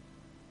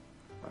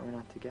 Why we're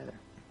not together.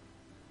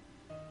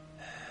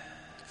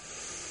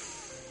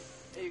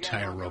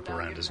 Tie a rope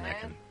around his neck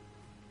and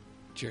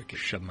jerk it.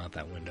 Shove him out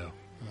that window.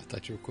 Oh, I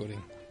thought you were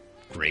quoting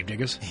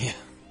Gravediggers? Yeah.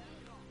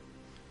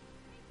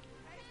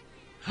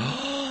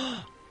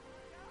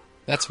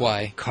 That's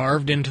why.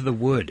 Carved into the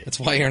wood. That's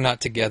why you're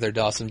not together,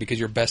 Dawson, because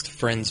you're best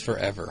friends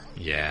forever.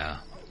 Yeah.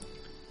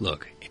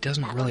 Look, it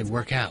doesn't really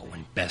work out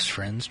when best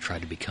friends try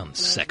to become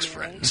sex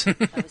friends. I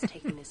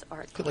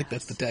feel like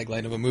that's the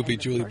tagline of a movie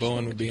Julie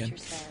Bowen would be in.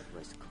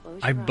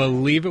 I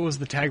believe it was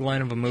the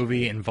tagline of a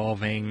movie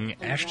involving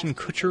Ashton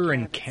Kutcher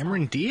and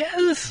Cameron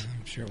Diaz?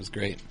 I'm sure it was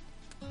great.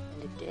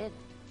 It did.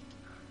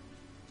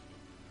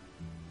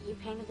 You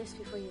painted this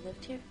before you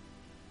lived here?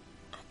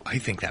 I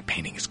think that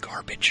painting is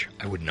garbage.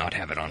 I would not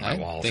have it on my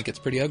walls. I think it's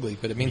pretty ugly,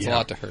 but it means a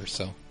lot to her,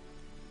 so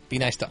be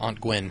nice to Aunt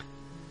Gwen.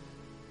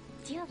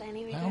 Do you have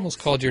any regrets? I almost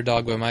called your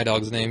dog by my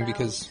dog's name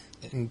because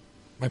in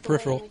My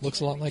peripheral looks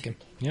a lot like him.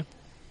 Yeah.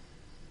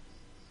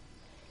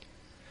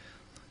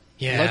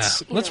 Yeah.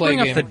 Let's bring play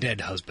a up the game.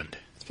 dead husband.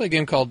 Let's play a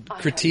game called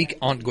Critique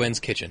Aunt Gwen's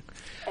Kitchen.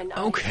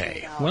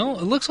 Okay. Well,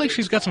 it looks like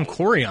she's got some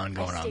chorion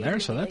going on there,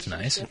 so that's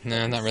nice.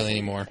 No, not really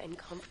anymore.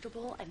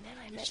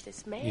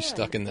 You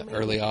stuck in the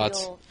early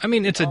aughts. I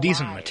mean, it's a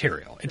decent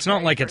material. It's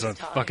not like it's a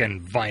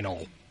fucking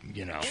vinyl,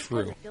 you know.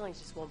 True.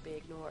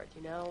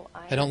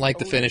 I don't like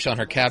the finish on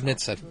her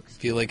cabinets. I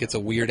feel like it's a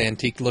weird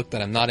antique look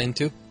that I'm not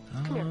into.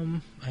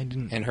 I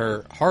didn't. And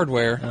her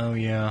hardware. Oh,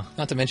 yeah.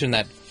 Not to mention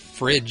that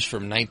fridge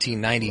from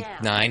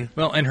 1999.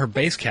 Well, and her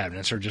base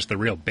cabinets are just the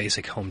real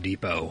basic Home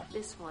Depot.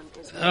 This one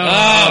is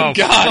Oh,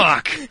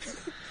 God.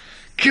 Fuck!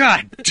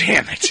 God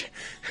damn it!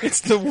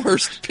 It's the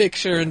worst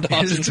picture in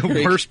Dawson's It's the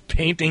Creek. worst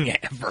painting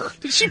ever.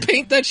 Did she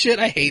paint that shit?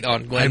 I hate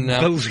Aunt Gwen I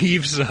now.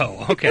 believe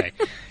so. Okay.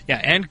 Yeah,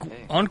 and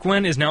Aunt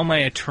Gwen is now my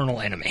eternal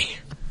enemy.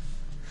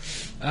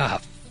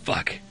 Ah,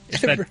 fuck.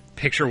 It's that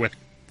picture with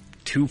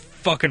two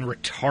fucking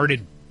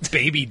retarded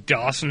baby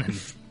Dawson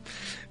and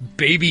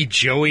baby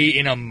Joey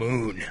in a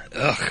moon.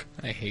 Ugh.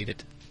 I hate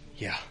it.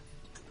 Yeah.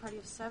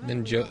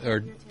 Then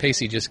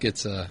Pacey just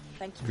gets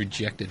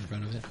rejected in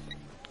front of it.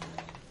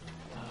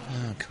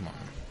 Oh, come on.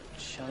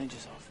 Shelly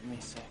just offered me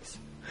sex.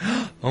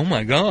 Oh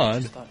my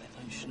god. Thought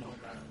you should know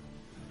about it.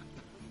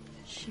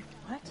 She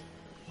what?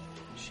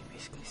 She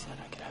basically said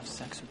I could have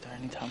sex with her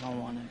anytime I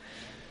wanted.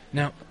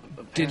 Now,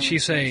 did she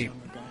say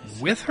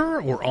with her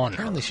or on her?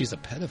 Apparently she's a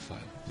pedophile.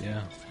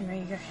 Yeah.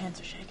 Henry, your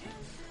hands are shaking.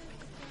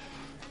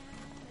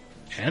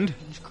 And?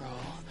 This girl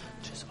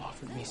just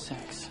offered me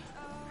sex.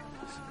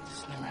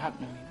 This never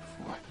happened to me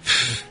before.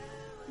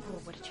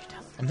 Well, what did you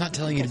tell her? I'm not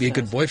telling you to be a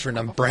good boyfriend.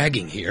 I'm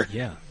bragging here.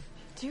 Yeah.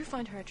 Do you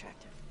find her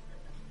attractive?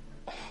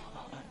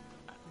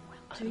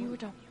 Do you or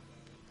don't you?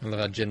 I love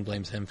how Jen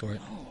blames him for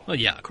it. Well,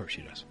 yeah, of course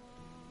she does.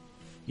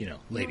 You know,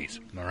 ladies,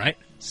 am I right?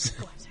 Go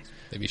have sex.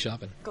 They be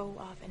shopping. Go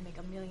off and make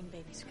a million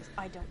babies because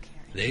I don't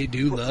care. They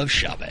do love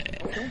shopping.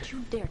 Don't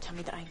you dare tell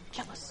me that I'm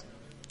jealous.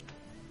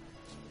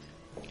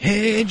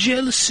 Hey,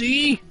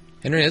 jealousy.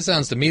 Henry, that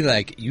sounds to me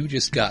like you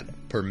just got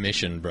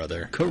permission,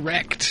 brother.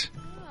 Correct.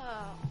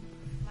 Oh,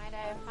 might I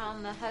have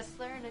found the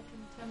hustler in a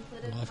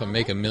contemplative... Well, if I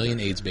make a million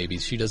AIDS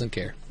babies, she doesn't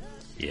care.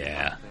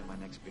 Yeah. My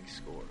next big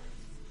score.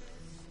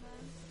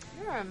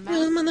 You're a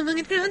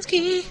motherfucking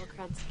Kronsky.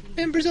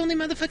 Members only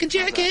motherfucking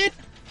jacket.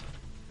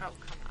 Oh, come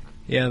on.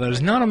 Yeah,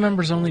 there's not a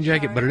members-only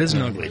jacket, but it is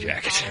an ugly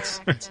jacket.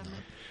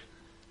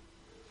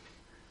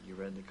 You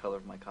read the color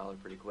of my collar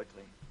pretty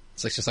quickly.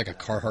 It's like just like a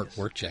Carhartt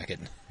work jacket.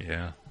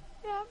 Yeah.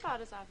 Yeah,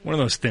 about as obvious. One of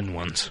those thin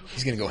ones.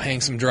 He's gonna go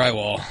hang some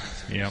drywall.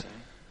 Yep.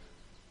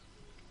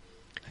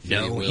 he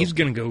No, will. he's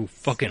gonna go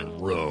fucking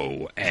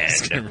row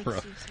and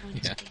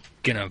Yeah.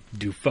 gonna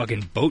do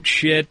fucking boat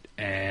shit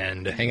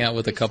and Hang out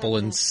with a couple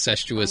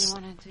incestuous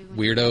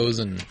weirdos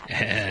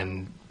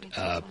and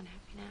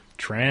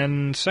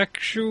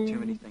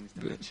transsexual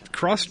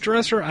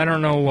cross-dresser. I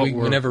don't know what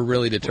we never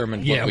really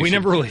determined. Yeah, what we should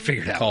never really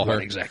figured out call what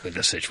her. exactly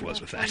the sitch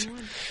was with that.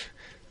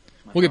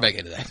 We'll get back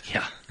into that.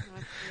 Yeah.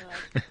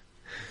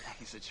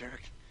 He's a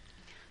jerk.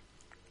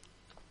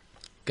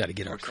 Got to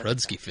get our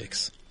Krudsky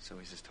fix. So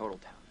he's his total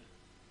town.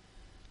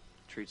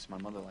 Treats my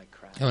mother like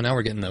crap. Oh, now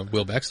we're getting the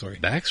Will backstory.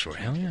 Backstory,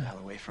 hell yeah. Hell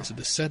away from This is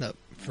the setup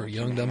for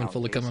Young, Dumb, and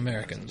Full-of-Cum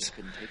Americans.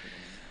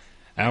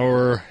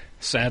 Our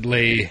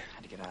sadly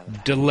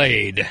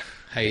delayed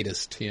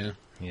hiatus, yeah.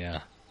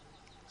 Yeah.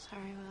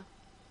 Sorry, Will.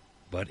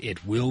 But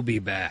it will be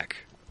back.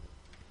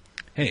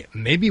 Hey,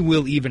 maybe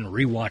we'll even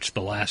rewatch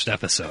the last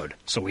episode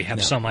so we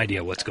have some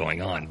idea what's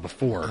going on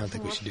before. I don't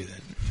think we should do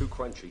that. Too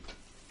crunchy.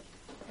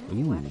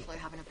 You actually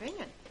have an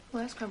opinion.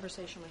 Last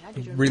conversation we had,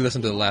 did you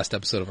Re-listen to the last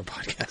episode of our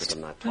podcast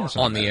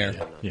on the air.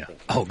 Yeah.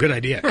 Oh, good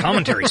idea.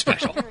 Commentary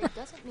special. It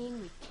doesn't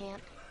mean we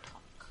can't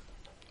talk.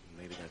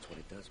 Maybe that's what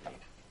it does mean.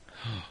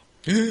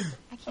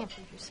 I can't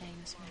believe you're saying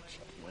this much.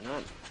 Why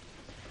not?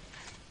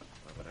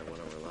 Why would I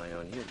want to rely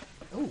on you?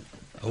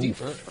 Oh,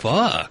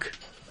 fuck.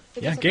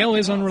 Yeah, Gail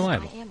is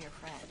unreliable. I am your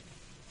friend.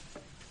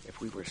 If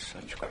we were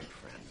such great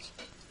friends,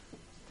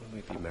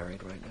 wouldn't we be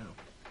married right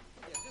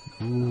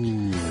now?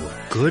 Ooh,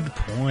 good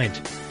point.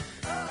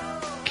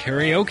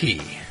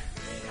 Karaoke.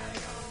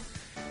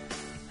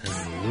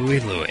 And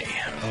Louie.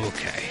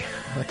 Okay.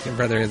 I'd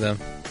rather hear the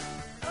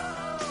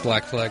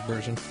Black Flag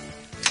version.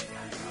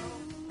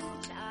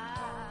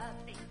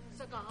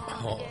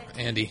 Oh,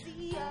 Andy.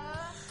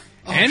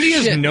 Oh, Andy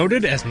is shit.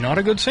 noted as not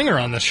a good singer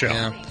on this show.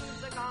 Yeah.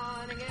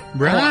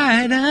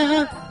 Right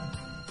up.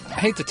 I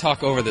hate to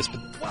talk over this,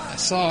 but I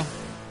saw...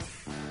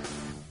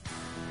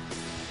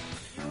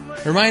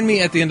 Remind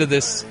me at the end of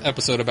this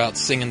episode about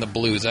singing the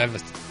blues. I have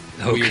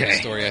a weird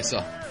story I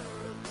saw.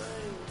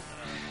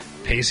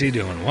 Pacey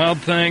doing Wild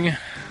Thing.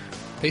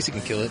 Pacey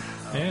can kill it.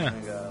 Yeah.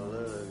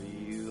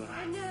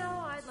 And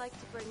now I'd like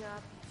to bring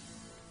up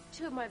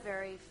two of my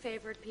very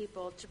favorite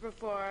people to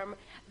perform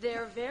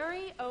their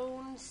very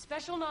own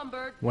special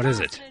number. What is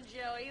it? Dawson and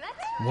Joey.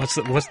 That's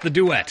right. What's the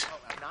duet?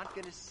 I'm not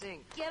gonna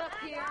sing. Get up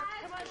here.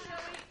 Come on,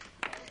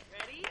 Joey.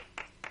 Ready?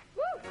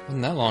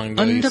 Wasn't that long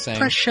ago you sang.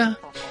 Pressure.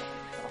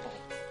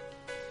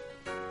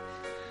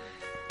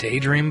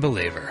 Daydream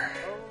Believer.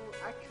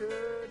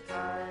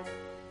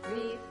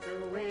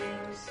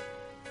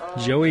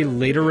 Joey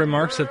later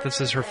remarks that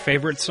this is her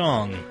favorite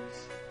song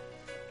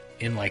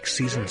in, like,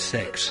 season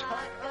 6.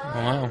 Oh,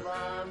 wow.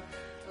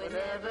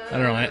 I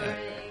don't know.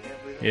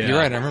 Yeah. You're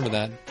right, I remember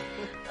that.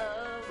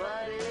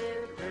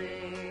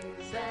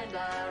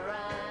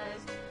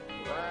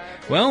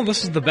 Well,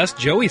 this is the best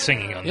Joey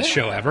singing on the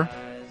show ever.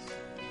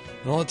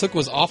 And all it took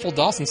was awful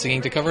Dawson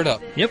singing to cover it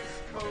up. Yep.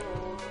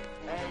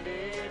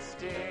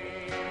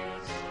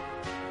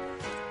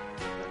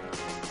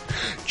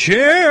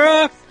 Cheer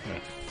up!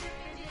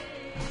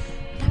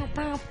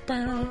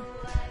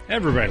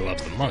 Everybody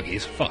loves the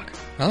Monkees. Fuck.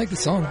 I like the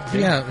song.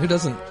 Yeah, who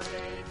doesn't?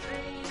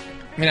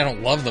 I mean, I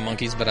don't love the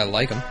Monkees, but I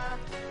like them.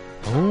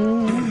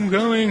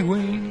 Homecoming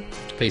Queen.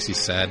 Pacey's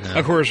sad now.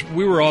 Of course,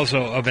 we were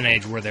also of an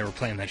age where they were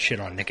playing that shit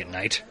on Nick at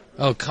Night.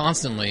 Oh,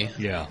 constantly.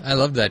 Yeah. I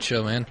loved that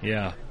show, man.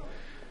 Yeah.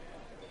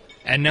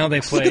 And now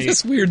they play... Look at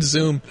this weird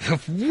zoom.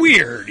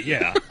 Weird,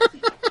 yeah.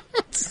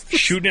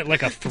 Shooting it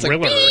like a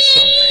thriller or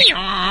something.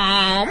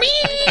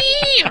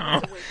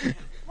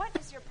 What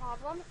is your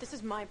problem? This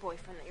is my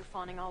boyfriend that you're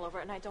fawning all over,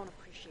 and I don't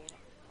appreciate it.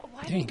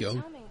 Why There you didn't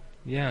go. tell me?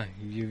 Yeah,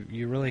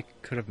 you really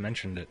could have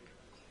mentioned it.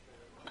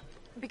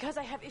 Because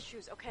I have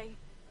issues, okay?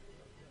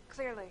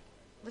 Clearly.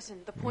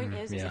 Listen, the point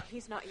is yeah. that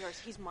he's not yours,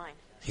 he's mine.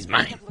 He's I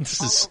mine. have looked This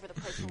all is over the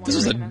place for one this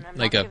is reason, a and I'm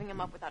like not a giving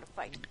him up without a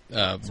fight.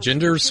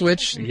 gender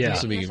switch. Yeah.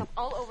 This would be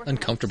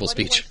uncomfortable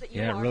speech.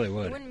 Yeah, it really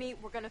would. You and me,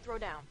 we're gonna throw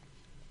down.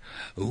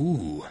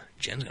 Ooh,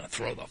 Jen's gonna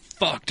throw the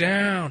fuck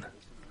down.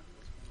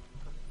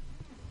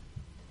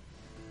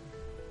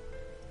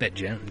 Bet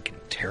Jen can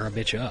tear a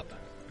bitch up.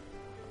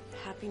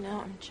 Happy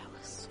now, I'm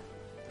jealous.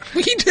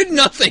 He did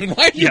nothing.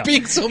 Why are you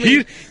being so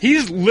mean?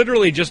 He's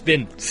literally just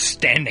been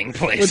standing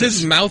places. With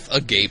his mouth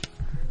agape.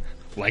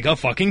 Like a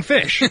fucking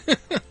fish.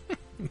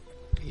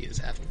 He is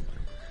having fun.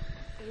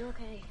 Are you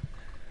okay?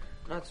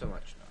 Not so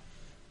much,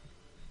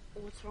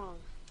 no. What's wrong?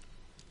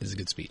 This is a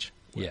good speech.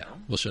 Yeah.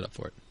 We'll shut up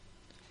for it.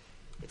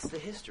 It's the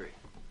history.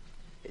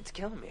 It's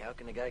killing me. How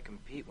can a guy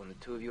compete when the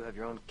two of you have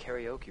your own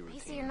karaoke routine?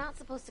 Pacey, you're not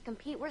supposed to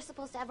compete. We're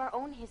supposed to have our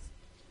own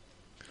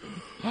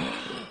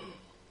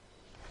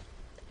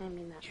I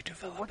mean that. You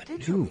develop What a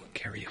did new you?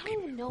 karaoke I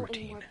don't know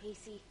routine. anymore,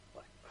 Pacey.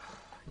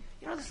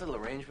 You know this little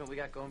arrangement we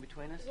got going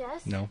between us?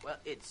 Yes? No. Well,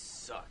 it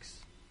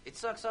sucks. It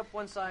sucks up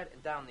one side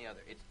and down the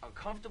other. It's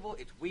uncomfortable,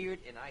 it's weird,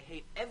 and I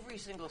hate every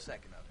single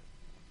second of it.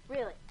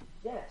 Really?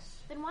 Yes.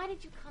 Then why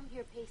did you come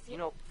here, Pacey? You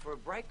know, for a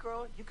bright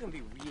girl, you can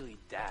be really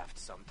daft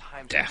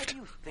sometimes. Daft. Why do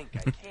you think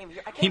I came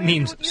here? I He came here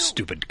means with you.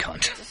 stupid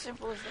cunt. It's as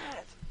simple as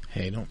that.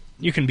 Hey, don't.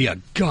 You can be a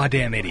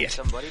goddamn idiot.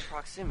 Somebody,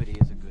 proximity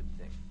is a good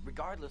thing,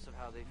 regardless of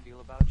how they feel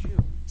about you.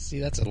 See,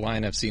 that's a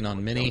line I've seen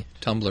on many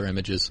Tumblr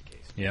images.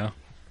 Yeah.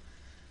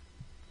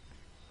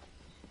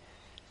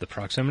 The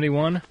proximity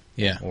one?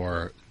 Yeah.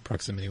 Or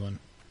Proximity one.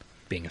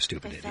 being a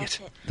stupid idiot.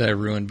 That I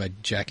ruined by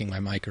jacking my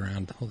mic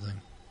around the whole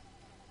thing.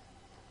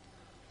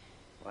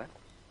 What?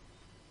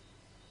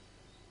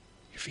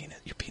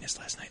 Your penis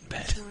last night in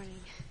bed. This morning.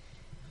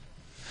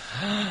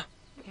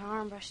 Your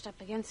arm brushed up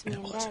against me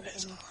in bed.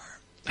 And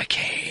I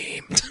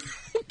came.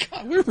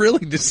 God, we're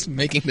really just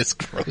making this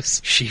gross.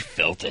 She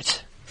felt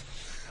it.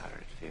 How did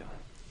it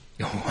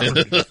feel? How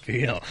did it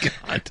feel?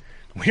 God.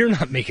 We're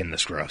not making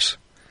this gross.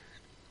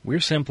 We're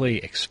simply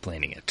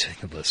explaining it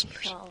to the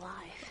listeners. felt alive.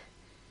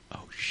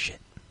 Oh, shit.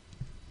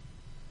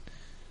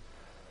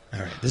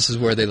 Alright, this is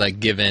where they, like,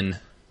 give in.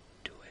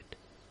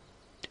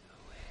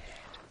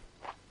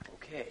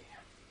 Okay.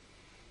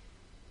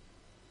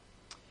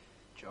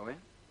 Joey,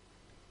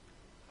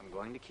 I'm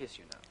going to kiss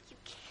you now.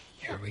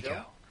 Here we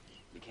go.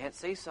 You can't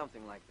say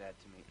something like that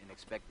to me and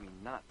expect me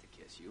not to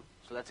kiss you.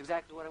 So that's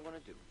exactly what I want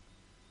to do.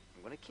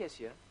 I'm going to kiss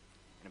you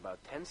in about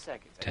 10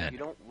 seconds. And 10, if you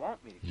don't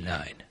want me to kiss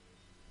 9, you...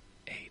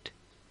 8,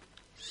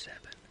 7.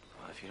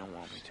 Well, if you don't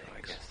want me to,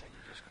 I guess then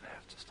you're just going to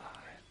have to stop.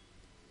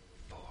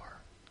 4,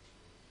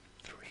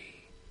 3,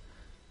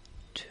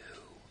 2,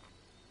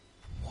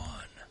 1.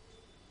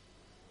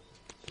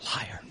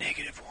 Liar.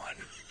 -1.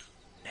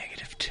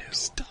 -2.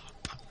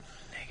 Stop.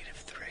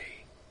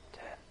 -3.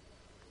 10.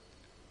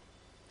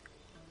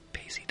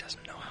 Pacey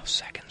doesn't know how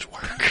seconds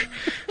work.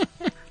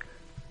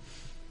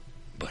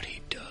 But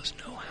he does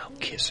know how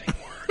kissing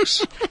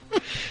works.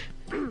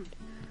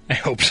 I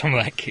hope some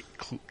of that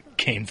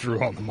came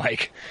through on the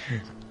mic.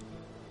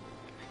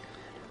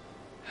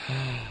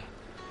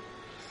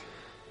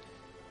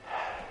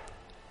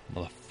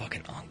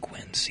 Motherfucking Aunt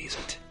Gwen sees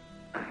it.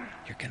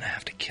 You're gonna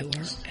have to kill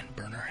her and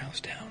burn her house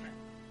down.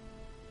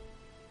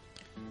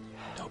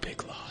 No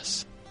big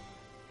loss.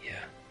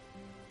 Yeah.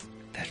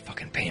 That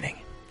fucking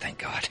painting. Thank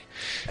God.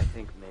 I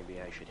think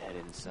maybe I should head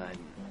inside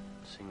and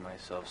sing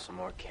myself some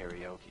more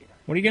karaoke.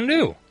 What are you gonna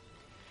do?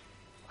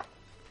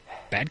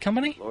 Bad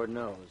Company? Lord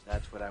knows,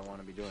 that's what I want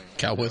to be doing.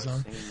 Cowboy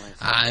song? Singing myself.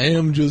 I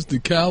am just a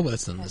cowboy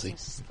son, Lizzie.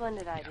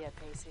 Splendid idea,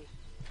 Pacey.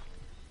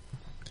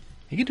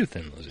 You can do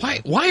Thin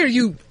Lizzy. Why are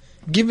you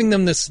giving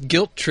them this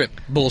guilt trip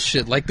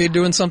bullshit like they're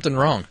doing something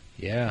wrong?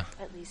 Yeah.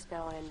 At least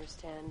now I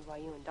understand why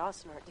you and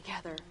Dawson aren't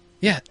together.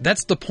 Yeah,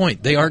 that's the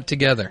point. They aren't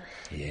together.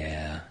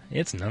 Yeah,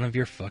 it's none of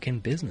your fucking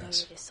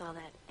business. I just saw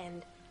that,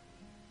 and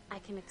I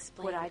can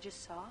explain. What I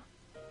just saw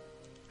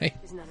Hey.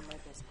 is none of my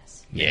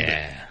business.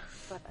 Yeah.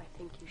 But I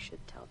think you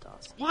should tell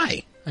Dawson.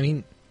 Why? I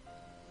mean,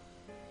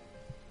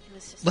 It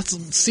was just let's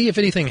see if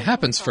anything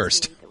happens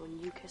first. That when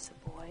you kiss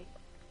a boy,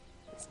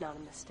 it's not a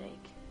mistake.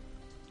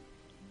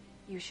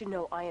 You should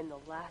know I am the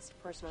last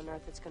person on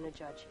earth that's going to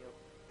judge you.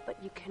 But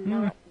you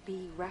cannot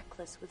be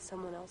reckless with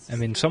someone else. I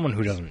mean, someone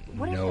who doesn't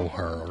know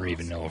her or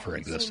even know of her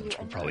existence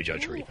will probably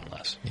judge her even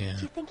less. Yeah.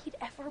 Do you think he'd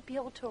ever be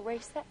able to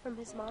erase that from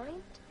his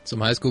mind? Some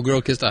high school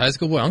girl kissed a high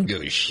school boy? I don't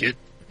give a shit.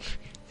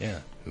 Yeah,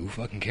 who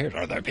fucking cares?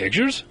 Are there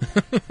pictures?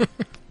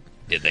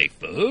 Did they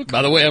fuck?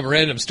 By the way, I'm a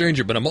random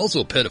stranger, but I'm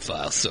also a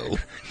pedophile, so...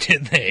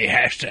 Did they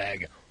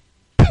hashtag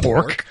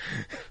pork?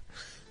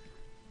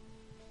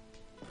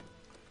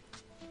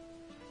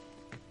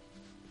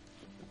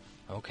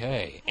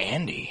 Okay,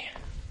 Andy.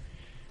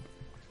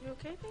 You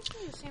okay, Pinky?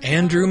 You seem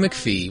Andrew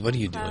McPhee, what are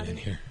you doing in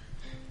here?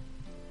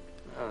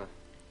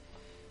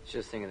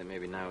 Just thinking that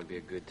maybe now would be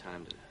a good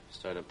time to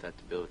start up that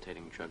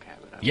debilitating drug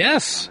habit.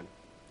 Yes!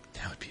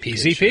 That would be a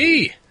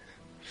PCP!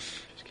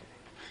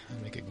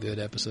 That'd make a good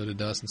episode of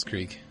Dawson's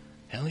Creek.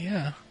 Hell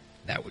yeah.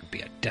 That would be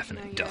a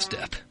definite dust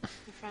up.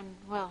 Your friend,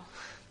 well,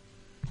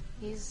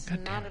 he's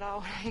not at all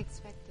what I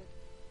expected.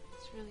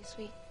 It's really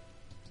sweet.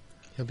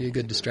 He'll be a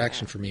good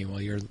distraction for me while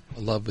you're in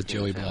love with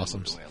Joey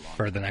Blossoms.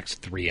 For the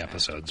next 3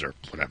 episodes or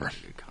whatever.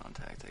 Good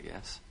contact, I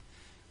guess.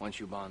 Once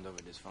you bond over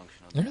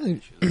dysfunctional,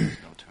 Really? there's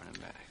no turning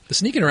back. The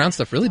sneaking around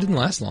stuff really didn't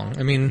last long.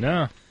 I mean,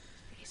 no.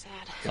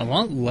 A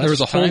lot less there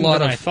was a whole time lot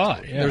than of I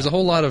thought. Yeah. There was a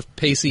whole lot of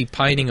Pacey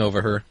pining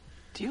over her,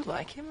 Do you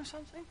like him or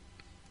something?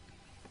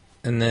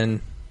 and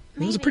then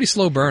it was a pretty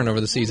slow burn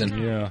over the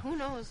season. Yeah. Who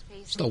knows,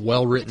 Pacey? Just a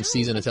well-written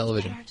season of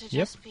television. Better to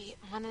just be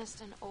honest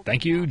and open.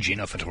 Thank you,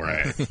 Gina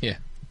Fattore. Yeah.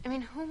 I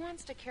mean, who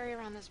wants to carry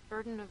around this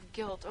burden of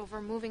guilt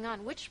over moving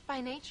on, which by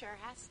nature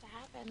has to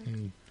happen?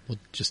 And we'll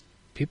just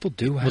People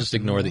do have we'll just to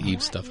ignore move the on.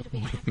 Eve stuff.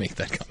 When we make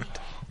that comment.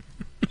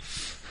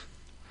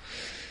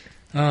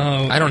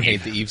 Oh, I don't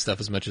hate the Eve stuff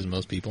as much as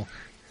most people.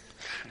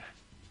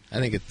 I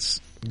think it's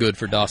good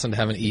for Dawson to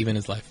have an Eve in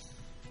his life.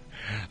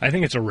 I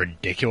think it's a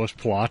ridiculous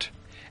plot,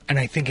 and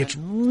I think it's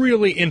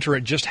really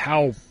interesting just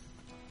how,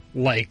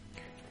 like,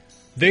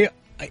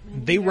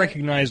 they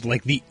recognized,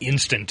 like, the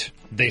instant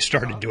they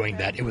started doing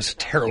that, it was a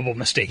terrible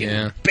mistake, and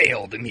Yeah.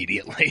 bailed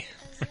immediately.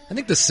 I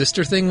think the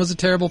sister thing was a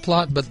terrible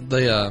plot, but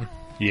the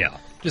Yeah.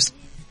 just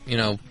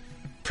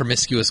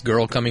promiscuous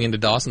girl coming into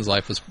Dawson's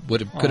life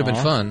could have been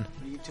Aw. fun.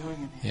 What are you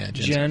doing in Yeah,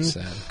 Jen's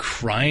Jen sad.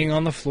 crying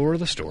on the floor of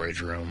the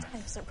storage room.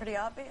 It's pretty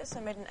obvious.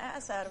 I made an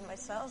ass out of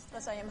myself,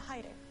 thus I am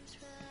hiding.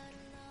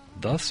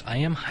 Thus, I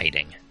am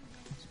hiding.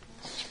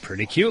 It's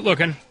pretty cute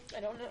looking. I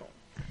don't know.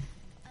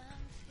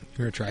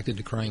 You're attracted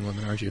to crying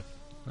women, aren't you?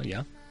 Oh,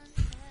 yeah.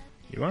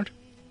 You aren't?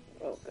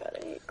 Oh god,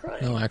 I hate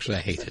crying. No, actually,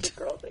 I hate Such it. a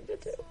girl thing to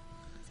do.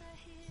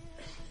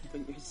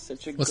 But you're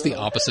such a What's the girl.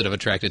 opposite of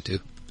attracted to?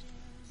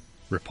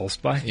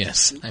 Repulsed by?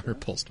 Yes, I'm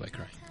repulsed by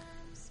crying.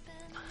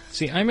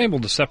 See, I'm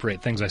able to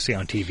separate things I see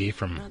on TV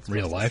from Not supposed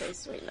real to life.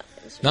 say sweet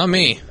nothings. Not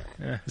me.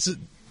 Yeah. This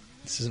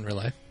isn't real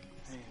life.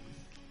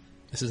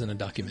 This isn't a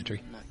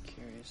documentary. I'm not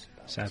curious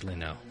about Sadly,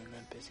 no. what's going on in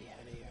that busy head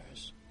of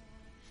yours.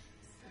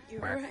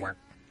 You're Whack, right. whack.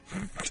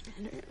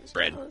 And it was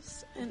Bread.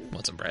 close, and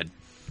Want some bread?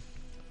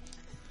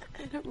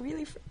 it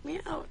really freaked me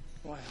out.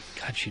 Wow.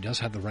 God, she does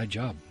have the right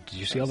job. Did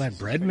you see all that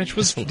bread Mitch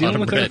was A lot dealing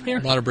of with bread. earlier?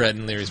 A lot of bread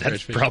in Larry's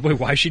That's bread. probably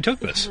why she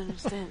took I this. don't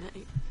understand.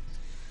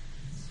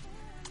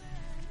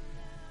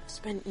 I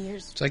spent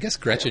years. So I guess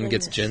Gretchen building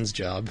gets this Jen's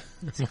job.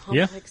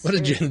 Yeah. complex What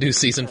did Jen do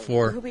season of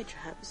 4? booby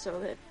traps so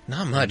that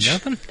Not much.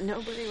 Nothing?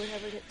 nobody would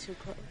ever get too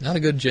close. Not a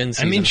good Jen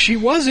season. I mean, she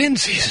was in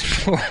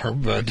season 4,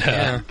 but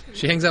yeah,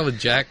 she hangs out with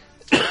Jack.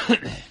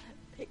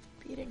 Big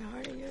beating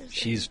heart of yours.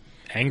 she's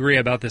angry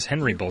about this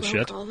Henry Broke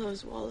bullshit. all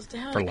those walls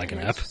down for like and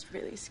an it's ep. just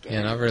really scary.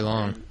 Yeah, not very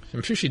long.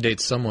 I'm sure she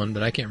dates someone,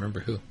 but I can't remember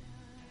who.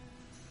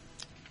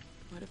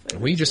 What if I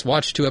We just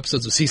watched 2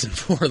 episodes of season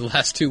 4 the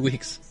last 2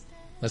 weeks.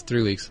 Last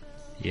 3 weeks.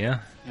 Yeah.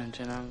 You know,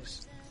 Jen, I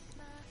was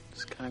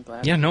just kind of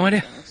glad. Yeah, no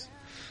idea.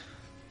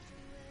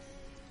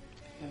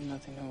 You have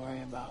nothing to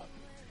worry about.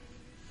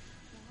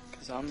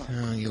 Because I'm not.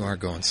 Oh, you are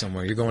going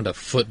somewhere. You're going to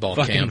football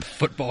Fucking camp.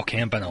 football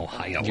camp in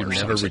Ohio You or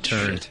never some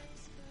return. shit.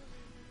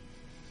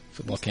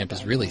 Football camp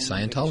is really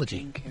Scientology.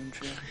 Dream came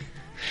true.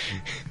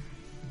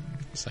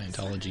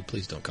 Scientology,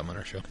 please don't come on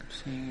our show.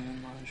 Seeing you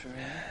in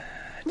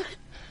lingerie.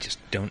 Just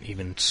don't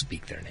even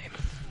speak their name.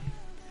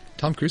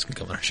 Tom Cruise can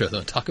come on our show, though,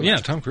 and talk about Yeah,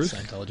 Tom Cruise.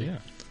 Scientology. Yeah.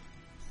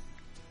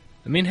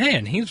 I mean, hey,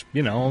 and he's,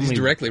 only... He's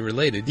directly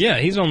related. Yeah,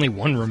 he's only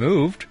one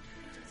removed.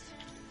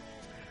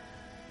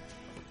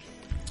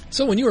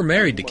 So when you were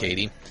married to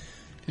Katie,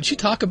 did she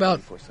talk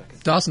about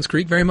Dawson's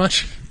Creek very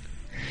much?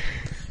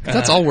 'Cause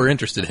that's all we're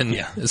interested in,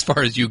 yeah. as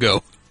far as you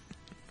go.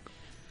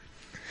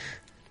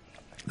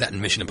 That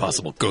and Mission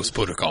Impossible Ghost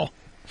Protocol.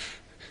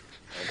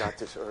 I got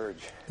this urge.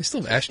 They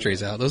still have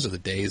ashtrays out. Those are the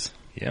days.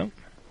 Yep.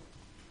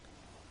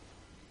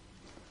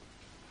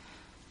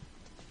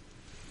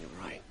 You're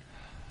right.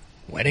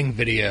 Wedding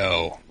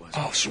video. What?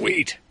 Oh,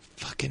 sweet.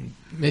 Fucking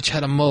Mitch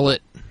had a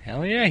mullet.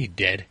 Hell yeah, he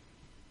did.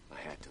 I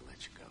had to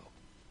let you go.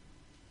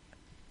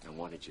 I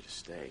wanted you to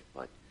stay,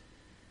 but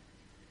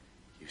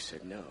you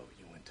said no.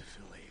 You went to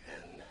Philly,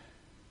 and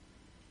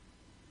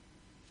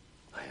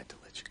I had to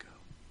let you go.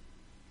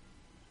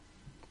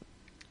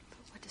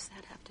 But what does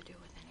that have to do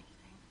with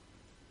anything?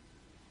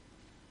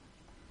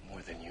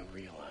 More than you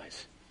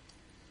realize.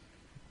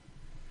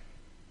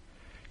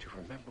 To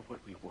remember what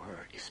we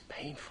were is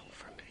painful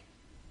for me.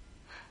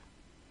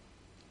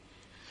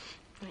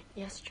 Like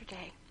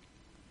yesterday,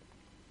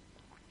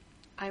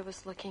 I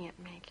was looking at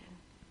Megan,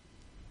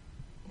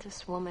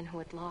 this woman who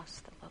had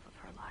lost the love of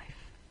her life.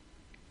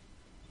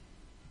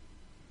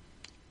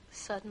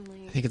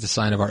 Suddenly... I think it's a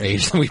sign of our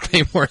age that we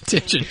pay more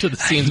attention to the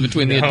scenes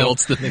between the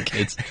adults than the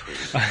kids.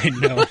 I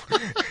know.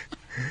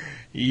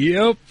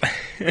 Yep.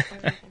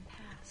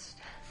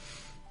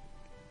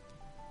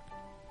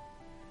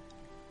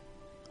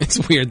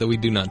 It's weird that we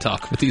do not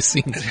talk with these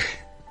scenes.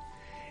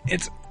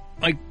 It's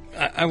like,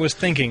 I was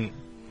thinking,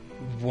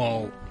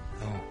 well,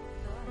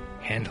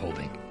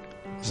 hand-holding.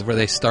 This is where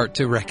they start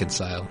to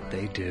reconcile.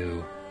 They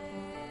do.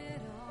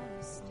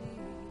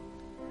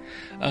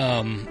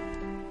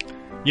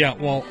 Yeah,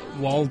 well,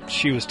 while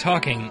she was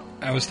talking,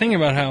 I was thinking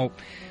about how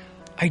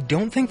I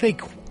don't think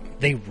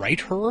they write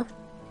her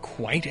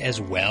quite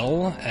as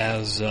well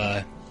as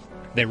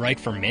they write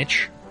for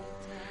Mitch.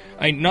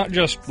 Not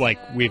just like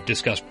we've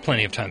discussed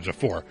plenty of times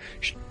before.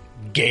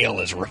 Gale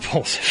is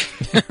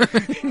repulsive.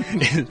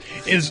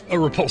 is a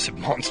repulsive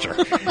monster.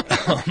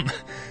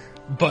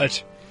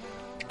 But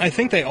I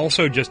think they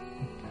also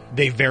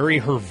they vary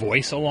her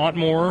voice a lot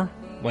more.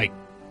 Like,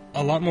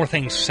 a lot more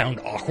things sound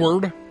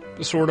awkward,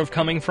 sort of,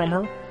 coming from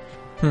her.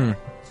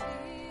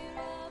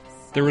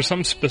 There was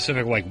some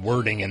specific, like,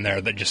 wording in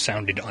there that just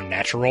sounded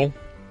unnatural.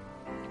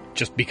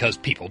 Just because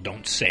people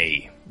don't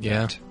say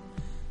Yeah. that.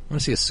 I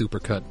want to see a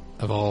supercut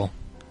of all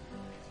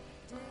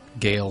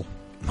Gale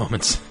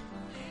moments.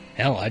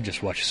 Hell, I'd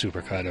just watch a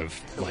supercut of,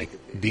 like,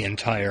 the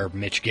entire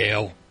Mitch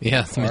Gale.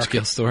 Yeah, the Mitch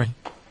Gale story.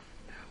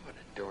 What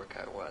a dork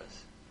I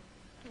was.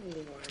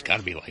 It's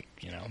gotta be, like,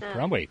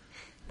 probably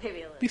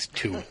Maybe at least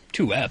two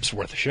eps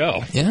worth of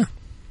show. Yeah.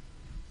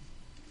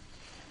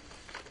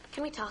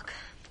 Can we talk?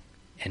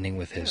 Ending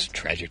with his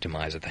tragic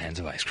demise at the hands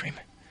of ice cream.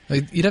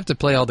 Like, you'd have to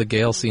play all the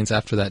Gale scenes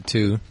after that,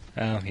 too.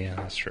 Oh, yeah,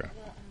 that's true.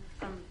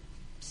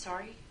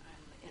 Sorry?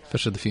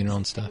 Especially the funeral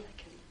and stuff.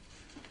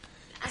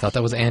 I thought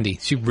that was Andy.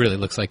 She really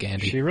looks like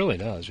Andy. She really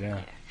does,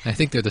 yeah. I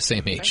think they're the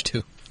same age,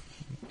 too.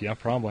 Yeah,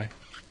 probably.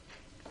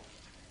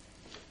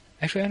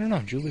 Actually, I don't know.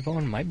 Julie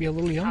Bowen might be a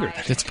little younger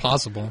than It's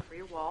possible. For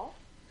your wall.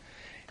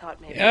 Thought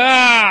maybe.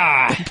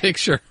 The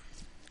picture.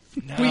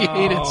 No. We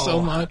hate it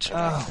so much.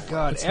 Oh,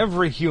 God.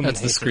 Every human That's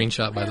the hates it.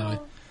 screenshot, by the way.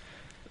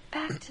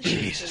 Back to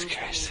Jesus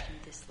Christ.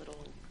 this little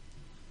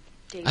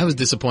I was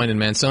disappointed,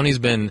 man. Sony's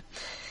been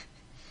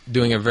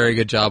doing a very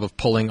good job of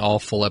pulling all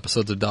full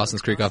episodes of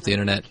Dawson's Creek off the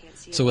internet.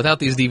 So without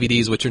these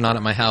DVDs, which are not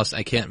at my house,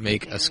 I can't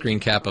make a screen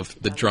cap of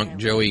the drunk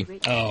Joey.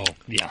 Oh,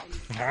 yeah.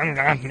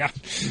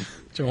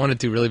 Which I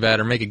wanted to really bad,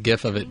 or make a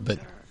GIF of it, but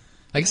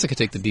I guess I could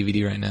take the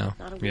DVD right now.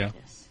 Yeah.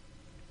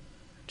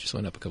 Just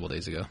went up a couple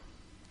days ago.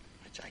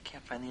 Which I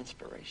can't find the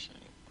inspiration.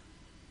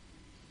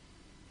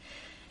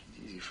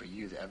 It's easy for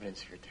you. The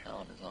evidence of your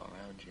talent is all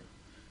around you.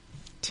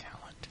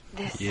 Talent.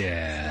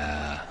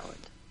 Yeah.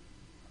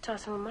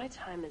 Dawson, when my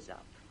time is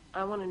up,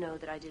 I want to know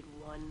that I did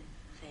one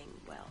thing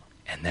well.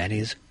 And that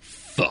is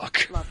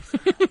fuck. Love.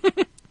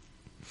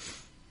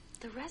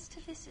 The rest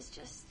of this is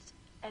just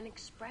an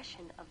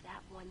expression of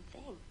that one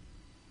thing.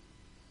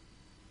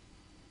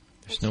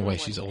 There's no way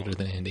she's older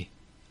than Andy.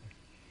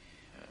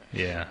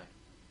 Yeah.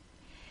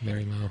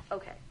 Mary Mo.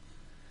 Okay.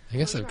 I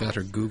guess I've got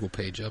her Google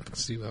page up and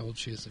see how old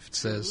she is. If it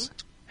says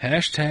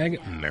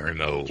Hashtag Mary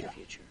Mo.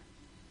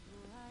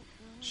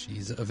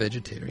 she's a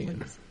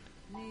vegetarian.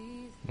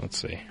 Let's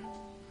see.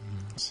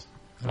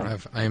 I don't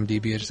have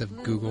IMDb, I just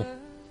have Google.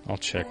 I'll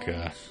check.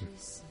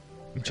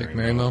 Check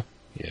Mary Mo.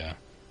 Yeah.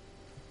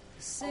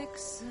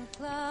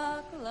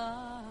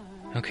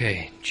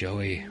 Okay,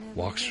 Joey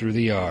walks through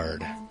the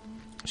yard.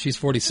 She's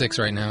 46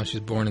 right now. She's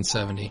born in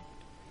 70.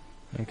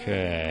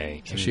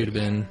 Okay. So she would have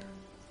been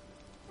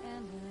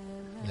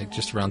like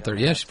just around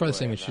 30. Yeah, she's probably the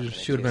same age.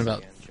 She would have been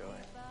about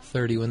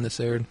 30 when this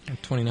aired.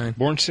 29.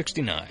 Born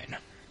 69.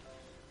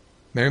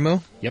 Mary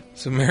Mo? Yep.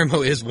 So Mary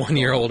Mo is 1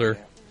 year older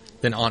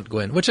than Aunt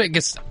Gwen, which I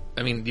guess,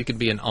 I mean, you could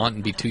be an aunt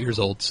and be 2 years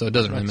old, so it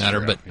doesn't really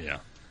matter, but yeah.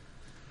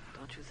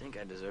 Don't you think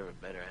I deserve a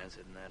better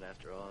answer than that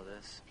after all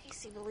this?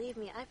 Pacey, believe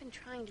me, I've been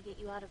trying to get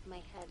you out of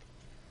my head.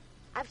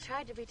 I've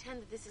tried to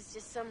pretend that this is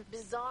just some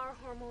bizarre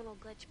hormonal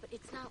glitch, but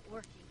it's not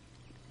working.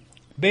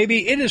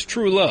 Baby, it is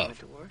true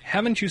love.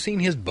 Haven't you seen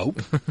his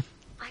boat?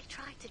 I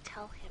tried to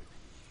tell him.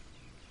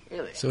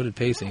 Really? so did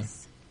Pacey.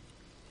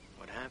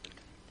 What happened?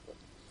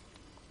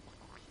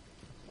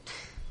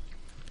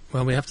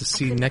 Well, we have to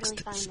see I couldn't next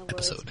really find the words,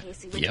 episode.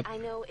 Pacey, which Yep. I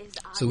know is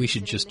the So we obvious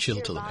should and just chill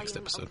sheer till the next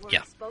volume of episode. words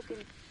Yeah. spoken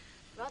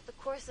throughout the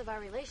course of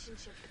our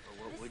relationship.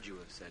 Or what would you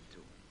have said to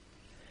him?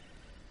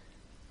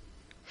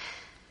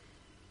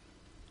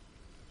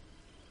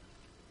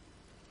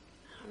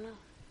 don't know.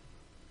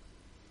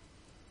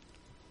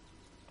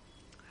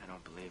 I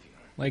don't believe you.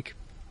 Like,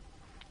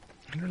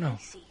 I don't know.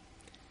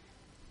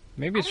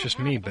 Maybe it's just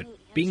me, but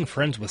being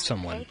friends with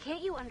someone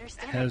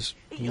has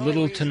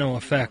little to no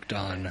effect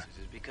on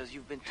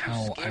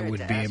how I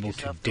would be able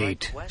to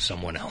date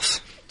someone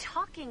else.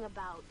 Talking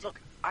about. Look,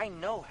 I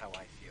know how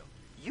I feel.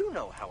 You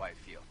know how I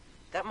feel.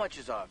 That much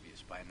is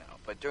obvious by now.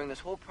 But during this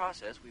whole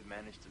process, we've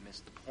managed to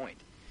miss the point.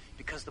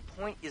 Because the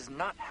point is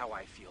not how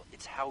I feel.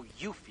 It's how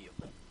you feel.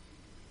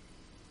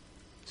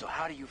 So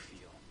how do you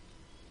feel?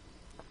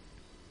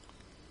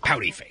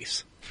 Pouty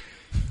face.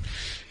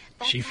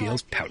 She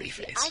feels pouty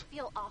face. I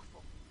feel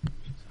awful.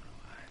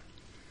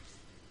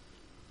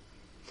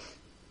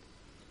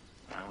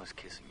 When I was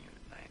kissing you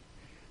tonight,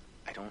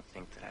 I don't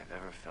think that I've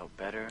ever felt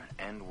better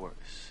and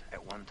worse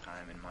at one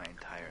time in my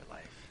entire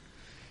life.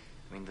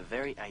 I mean, the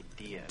very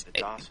idea that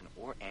Dawson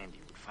or Andy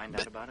would find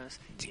out about us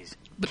is...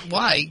 But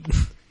why?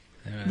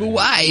 But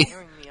why?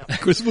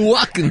 Christopher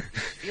Walken.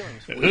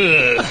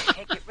 I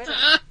can't get rid of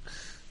it.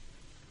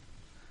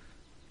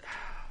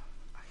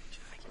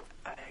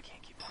 I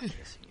can't keep on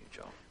kissing you,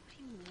 Joe.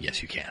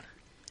 Yes, you can.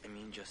 I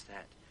mean just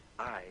that.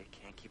 I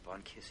can't keep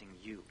on kissing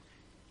you.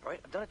 All right?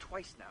 I've done it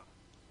twice now.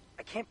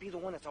 I can't be the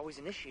one that's always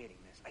initiating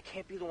this. I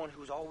can't be the one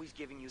who's always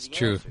giving you the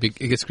True. answers. It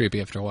gets creepy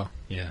after a while.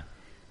 Yeah.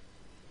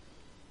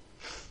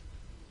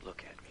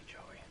 Look at me,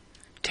 Joey.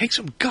 Take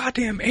some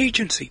goddamn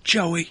agency,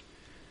 Joey.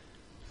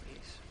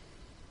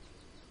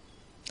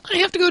 I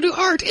have to go do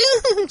art.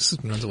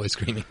 Runs away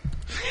screaming.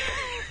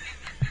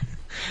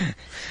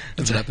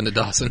 That's what happened to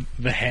Dawson.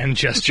 The hand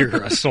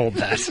gesture sold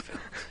that.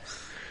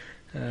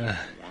 One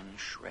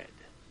shred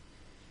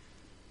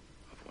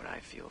of what I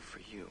feel for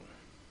you.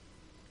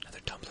 Another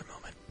Tumblr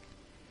moment.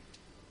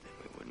 Then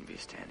we wouldn't be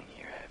standing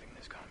here having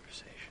this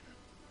conversation.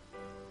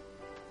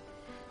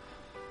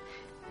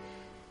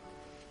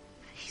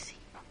 Easy.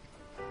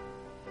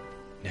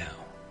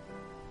 Now,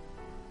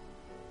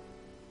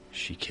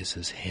 she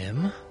kisses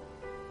him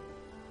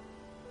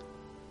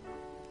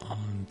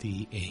on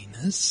the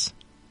anus.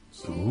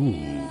 Ooh.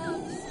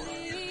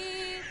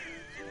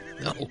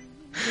 No.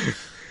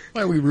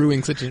 Why are we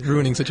ruining such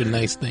a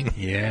nice thing?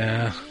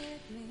 Yeah.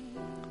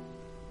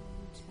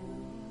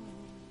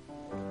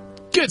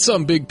 Get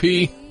some, Big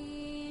P.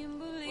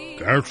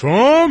 Get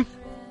some.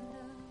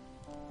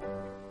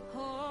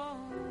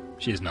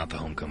 She is not the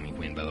homecoming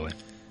queen, by the way.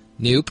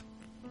 Nope.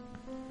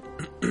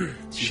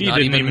 She not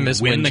didn't even even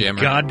Miss win the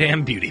Windjammer.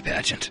 goddamn beauty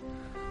pageant.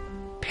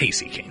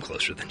 Pacey came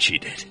closer than she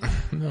did.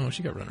 No,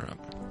 she got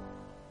runner-up.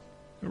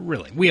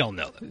 Really? We all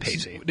know that,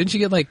 Pacey. Didn't she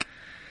get, like,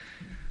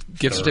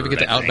 gift Third, certificate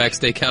to I think. Outback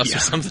Steakhouse Yeah. or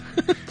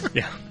something?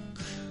 Yeah.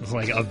 It was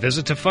like a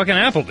visit to fucking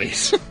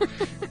Applebee's.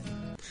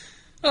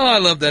 Oh, I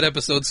love that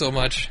episode so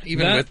much,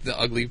 even That- with the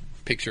ugly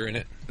picture in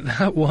it.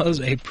 That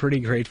was a pretty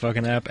great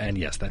fucking app, and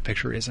yes, that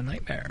picture is a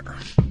nightmare.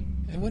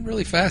 It went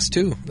really fast,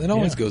 too. It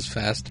always Yeah. goes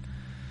fast.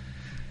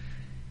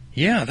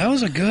 Yeah, that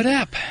was a good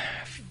app.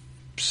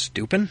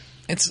 Stupid.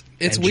 It's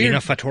And weird. Gina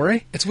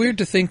Fattori? It's weird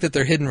to think that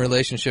their hidden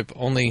relationship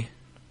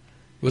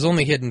was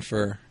only hidden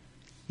for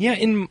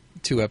in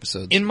 2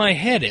 episodes. In my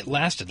head, it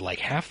lasted like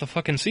half the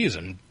fucking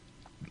season.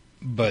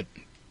 But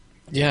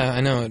Yeah,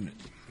 I know.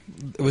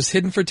 It was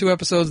hidden for 2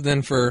 episodes,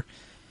 then for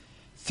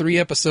 3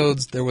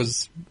 episodes there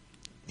was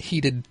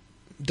heated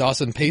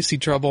Dawson Pacey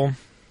trouble,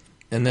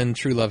 and then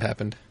true love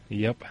happened.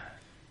 Yep.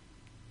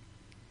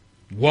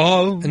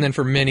 Whoa. And then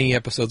for many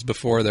episodes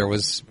before there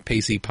was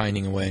Pacey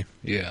pining away.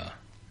 Yeah.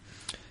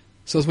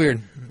 So it's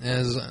weird.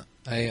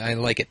 I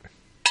like it.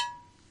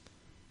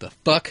 The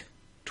fuck?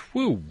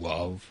 True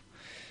love.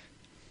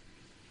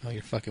 Oh,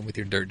 you're fucking with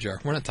your dirt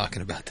jar. We're not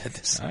talking about that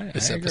this I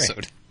agree.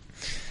 episode.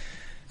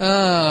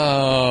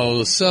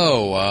 Oh,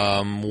 so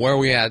where are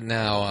we at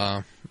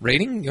now?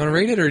 Rating? You want to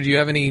rate it, or do you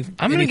have any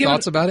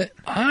thoughts about it?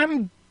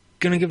 I'm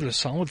gonna give it a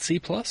solid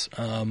C+.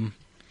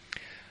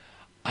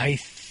 I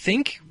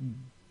think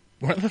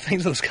one of the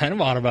things that was kind of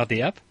odd about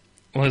the app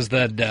was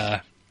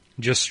that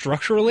just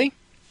structurally,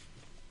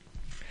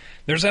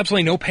 there's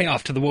absolutely no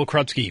payoff to the Will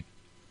Krutsky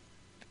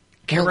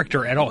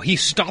character at all. He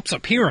stops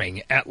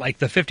appearing at like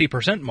the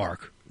 50%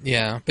 mark.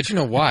 Yeah, but you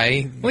know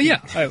why? Well,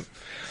 yeah.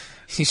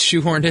 He's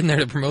shoehorned in there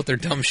to promote their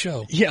dumb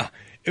show. Yeah.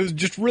 It was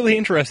just really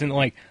interesting.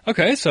 Like,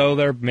 okay, so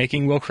they're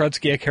making Will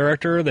Krutsky a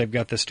character. They've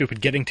got this stupid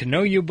getting to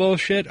know you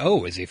bullshit.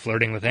 Oh, is he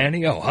flirting with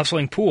Andy? Oh,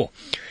 hustling pool.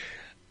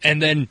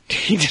 And then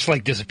he just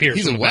like disappears.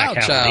 He's from a the back wild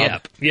half child. Of the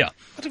app. Yeah.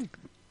 What a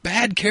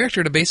bad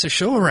character to base a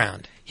show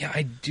around. Yeah,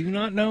 I do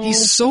not know.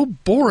 He's so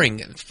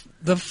boring.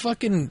 The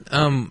fucking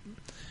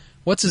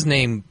what's his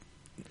name?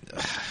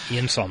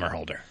 Ian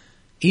Somerhalder.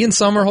 Ian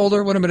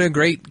Somerhalder would have been a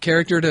great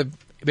character to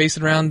base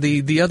it around.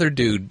 The other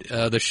dude,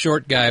 the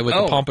short guy with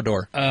the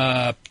pompadour.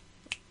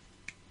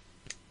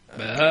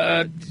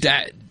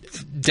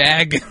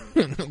 Dag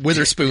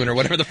Witherspoon or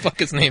whatever the fuck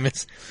his name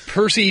is.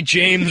 Percy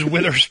James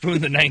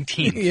Witherspoon the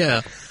 19th.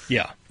 Yeah.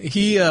 Yeah.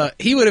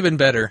 He would have been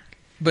better,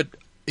 but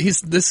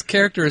this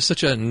character is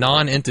such a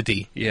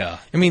non-entity. Yeah.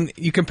 I mean,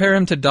 you compare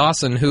him to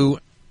Dawson, who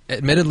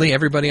admittedly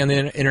everybody on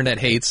the internet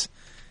hates,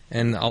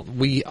 And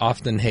we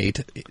often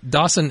hate.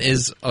 Dawson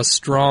is a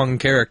strong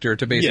character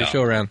to base a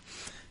show around.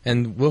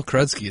 And Will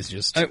Krudsky is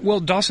just... well,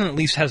 Dawson at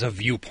least has a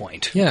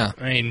viewpoint. Yeah.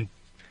 I mean,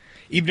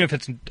 even if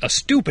it's a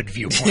stupid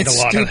viewpoint it's a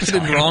lot of the time.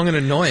 stupid and wrong and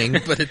annoying,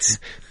 but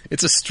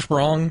it's a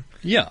strong...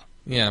 Yeah.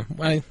 Yeah.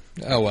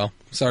 Oh, well.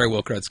 Sorry,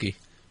 Will Krudsky.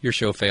 Your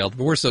show failed,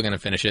 but we're still going to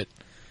finish it.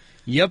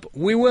 Yep,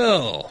 we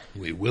will.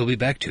 We will be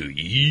back to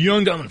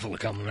Young, Dumb, and Full of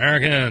Cum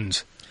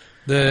Americans.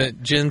 The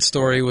Jin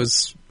story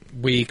was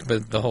weak,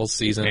 but the whole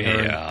season...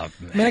 Yeah.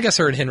 I mean, I guess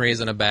Her and Henry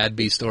isn't a bad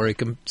B story,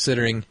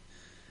 considering...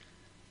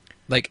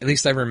 Like, at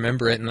least I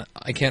remember it, and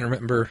I can't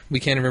remember... We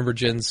can't remember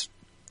Jin's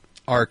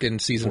arc in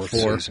season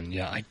 4. Season,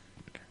 yeah.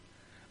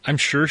 I'm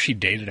sure she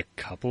dated a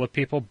couple of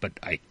people, but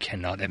I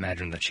cannot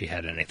imagine that she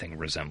had anything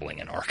resembling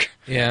an arc.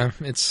 Yeah,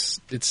 it's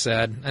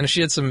sad. And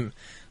she had some...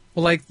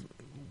 Well, like,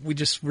 we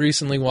just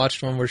recently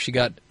watched one where she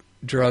got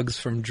drugs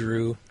from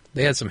Drew.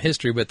 They had some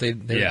history, but they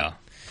yeah.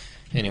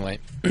 Anyway.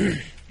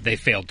 They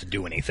failed to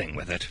do anything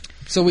with it.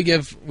 So we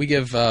give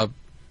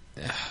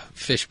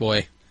Fish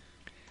Boy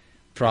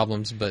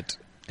problems, but...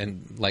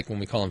 And like when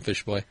we call him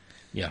Fish Boy.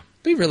 Yeah.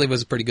 But he really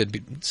was a pretty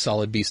good,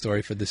 solid B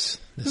story for this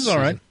This is all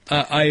right.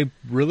 I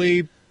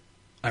really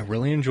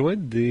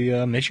enjoyed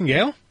the Mitch and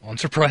Gale,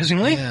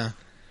 unsurprisingly. Yeah.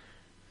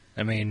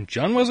 I mean,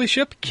 John Wesley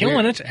Shipp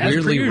killing it, as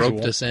weirdly per usual.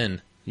 roped us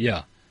in.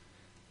 Yeah.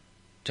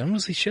 John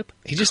Wesley Shipp,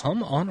 he just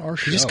come on our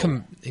show. He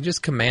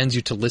just commands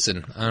you to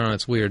listen. I don't know,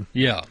 it's weird.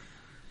 Yeah.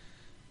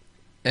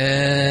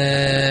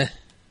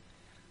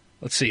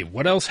 Let's see,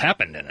 what else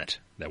happened in it?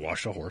 They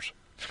washed a horse.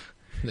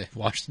 They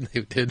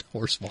did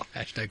horse wash.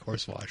 Hashtag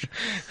horse wash.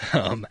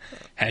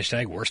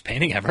 Hashtag worst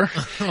painting ever.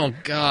 Oh,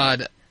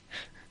 God.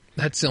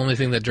 That's the only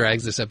thing that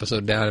drags this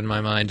episode down in my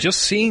mind. Just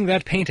seeing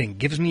that painting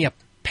gives me a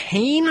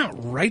pain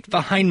right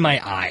behind my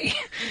eye.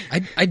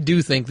 I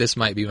do think this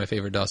might be my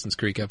favorite Dawson's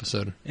Creek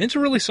episode. It's a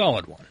really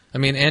solid one. I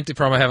mean,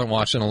 Antiprom I haven't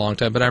watched in a long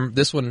time, but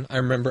this one, I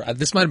remember,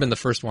 this might have been the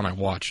first one I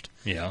watched.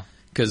 Yeah.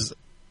 Because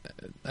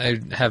I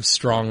have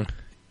strong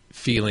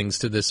feelings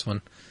to this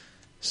one.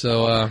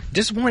 So,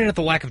 disappointed at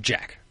the lack of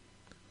Jack.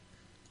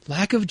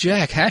 Lack of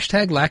Jack.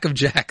 Hashtag lack of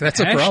Jack. That's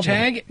a problem.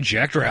 Hashtag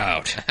Jack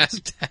Drought.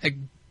 Hashtag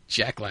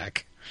Jack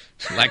Lack.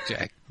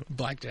 Blackjack.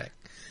 Blackjack.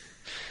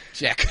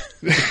 Jack.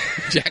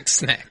 Jack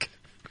Snack.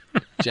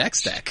 Jack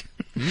Stack.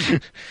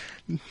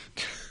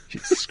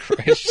 Jesus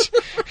Christ.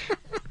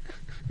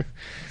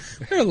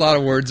 There are a lot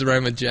of words that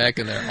rhyme with Jack,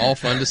 and they're all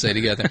fun to say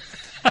together.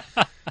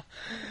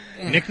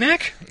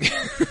 Knick-knack?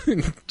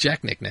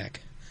 Jack Knick-knack.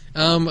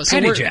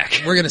 Patty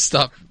Jack. We're going to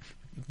stop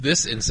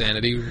this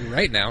insanity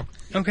right now.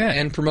 Okay.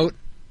 And promote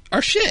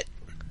our shit.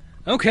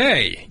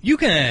 Okay. You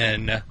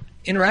can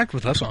interact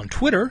with us on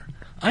Twitter.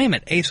 I am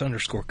at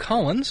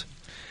Ace_Collins.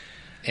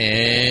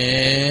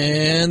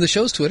 And the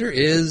show's Twitter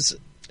is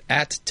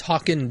at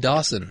Talkin'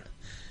 Dawson.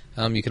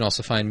 You can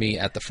also find me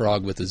at The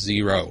Frog with a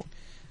 0.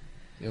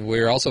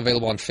 We're also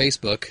available on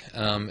Facebook.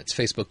 It's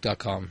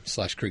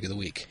facebook.com/Creek of the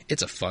Week.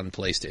 It's a fun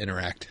place to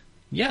interact.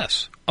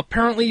 Yes.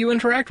 Apparently you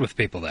interact with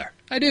people there.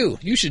 I do.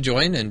 You should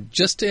join and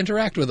just to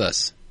interact with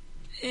us.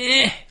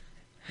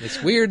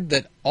 It's weird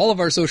that all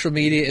of our social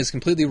media is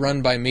completely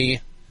run by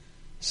me.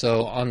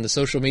 So on the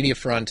social media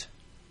front,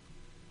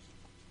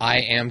 I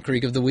am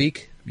Creek of the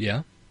Week.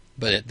 Yeah.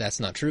 But that's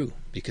not true,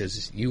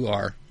 because you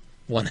are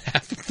one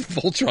half of the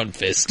Voltron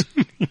Fist.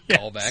 Yes.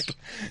 Callback.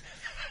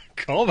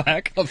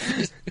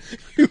 Callback.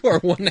 You are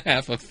one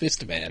half of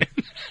Fist Man.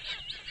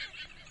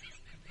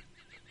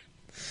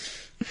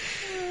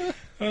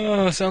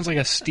 Oh, sounds like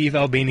a Steve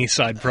Albini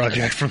side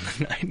project from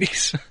the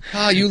 90s.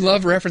 You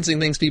love referencing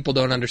things people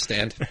don't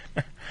understand.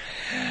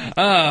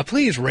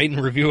 Please rate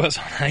and review us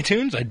on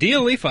iTunes.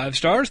 Ideally, 5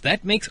 stars.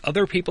 That makes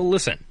other people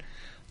listen.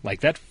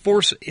 Like that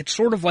it's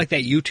sort of like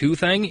that U2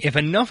 thing. If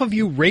enough of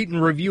you rate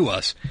and review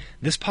us,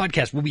 this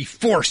podcast will be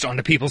forced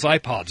onto people's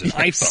iPods and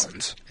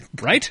iPhones.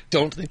 Right?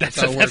 Don't think that's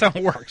how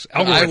it works.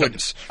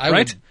 Algorithms. I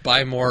right? would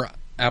buy more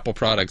Apple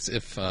products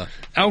if...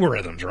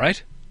 Algorithms,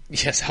 right?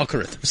 Yes,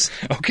 algorithms.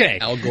 Okay.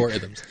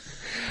 Algorithms.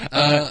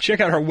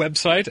 Check out our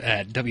website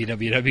at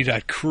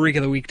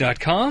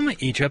www.creekoftheweek.com.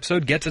 Each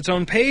episode gets its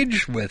own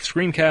page with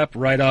screen cap,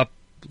 write-up,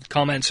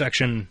 comment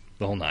section,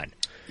 the whole 9.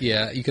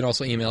 Yeah, you can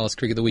also email us,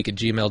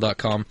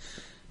 creekoftheweek@gmail.com,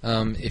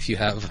 if you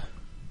have a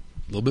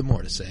little bit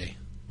more to say.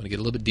 Want to get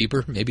a little bit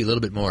deeper? Maybe a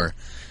little bit more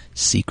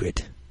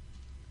secret.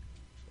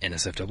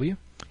 NSFW?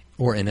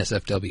 Or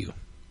NSFW.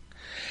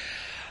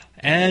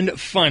 And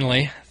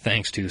finally,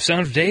 thanks to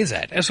Sound of Days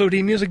at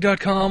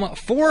SODmusic.com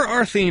for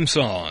our theme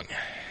song.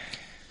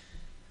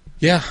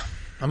 Yeah,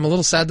 I'm a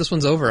little sad this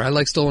one's over. I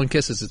like Stolen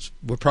Kisses.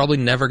 We're probably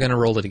never going to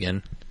roll it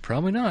again.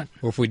 Probably not.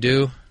 Or if we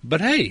do...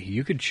 But hey,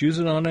 you could choose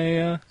it on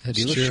a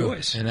dealer's true.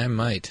 choice. And I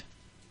might.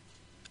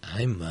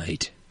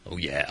 Oh,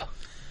 yeah.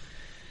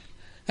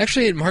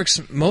 Actually, it marks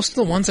most of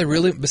the ones I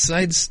really...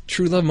 Besides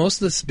True Love,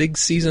 most of this big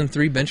Season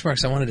 3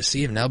 benchmarks I wanted to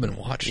see have now been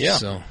watched. Yeah.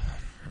 So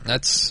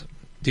that's...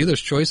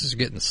 Dealer's choices are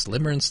getting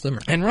slimmer and slimmer.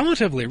 And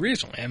relatively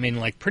recently. I mean,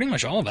 like, pretty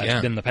much all of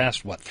that's been the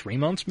past, 3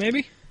 months,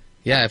 maybe?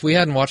 Yeah, if we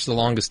hadn't watched we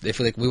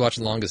watched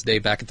The Longest Day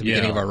back at the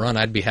beginning of our run,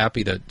 I'd be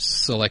happy to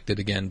select it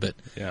again. But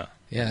yeah,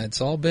 it's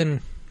all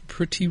been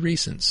pretty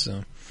recent.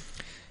 So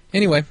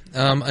anyway,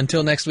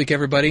 until next week,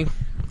 everybody,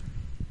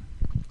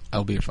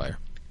 I'll be a fire.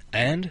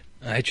 And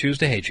I choose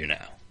to hate you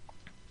now.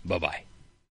 Bye-bye.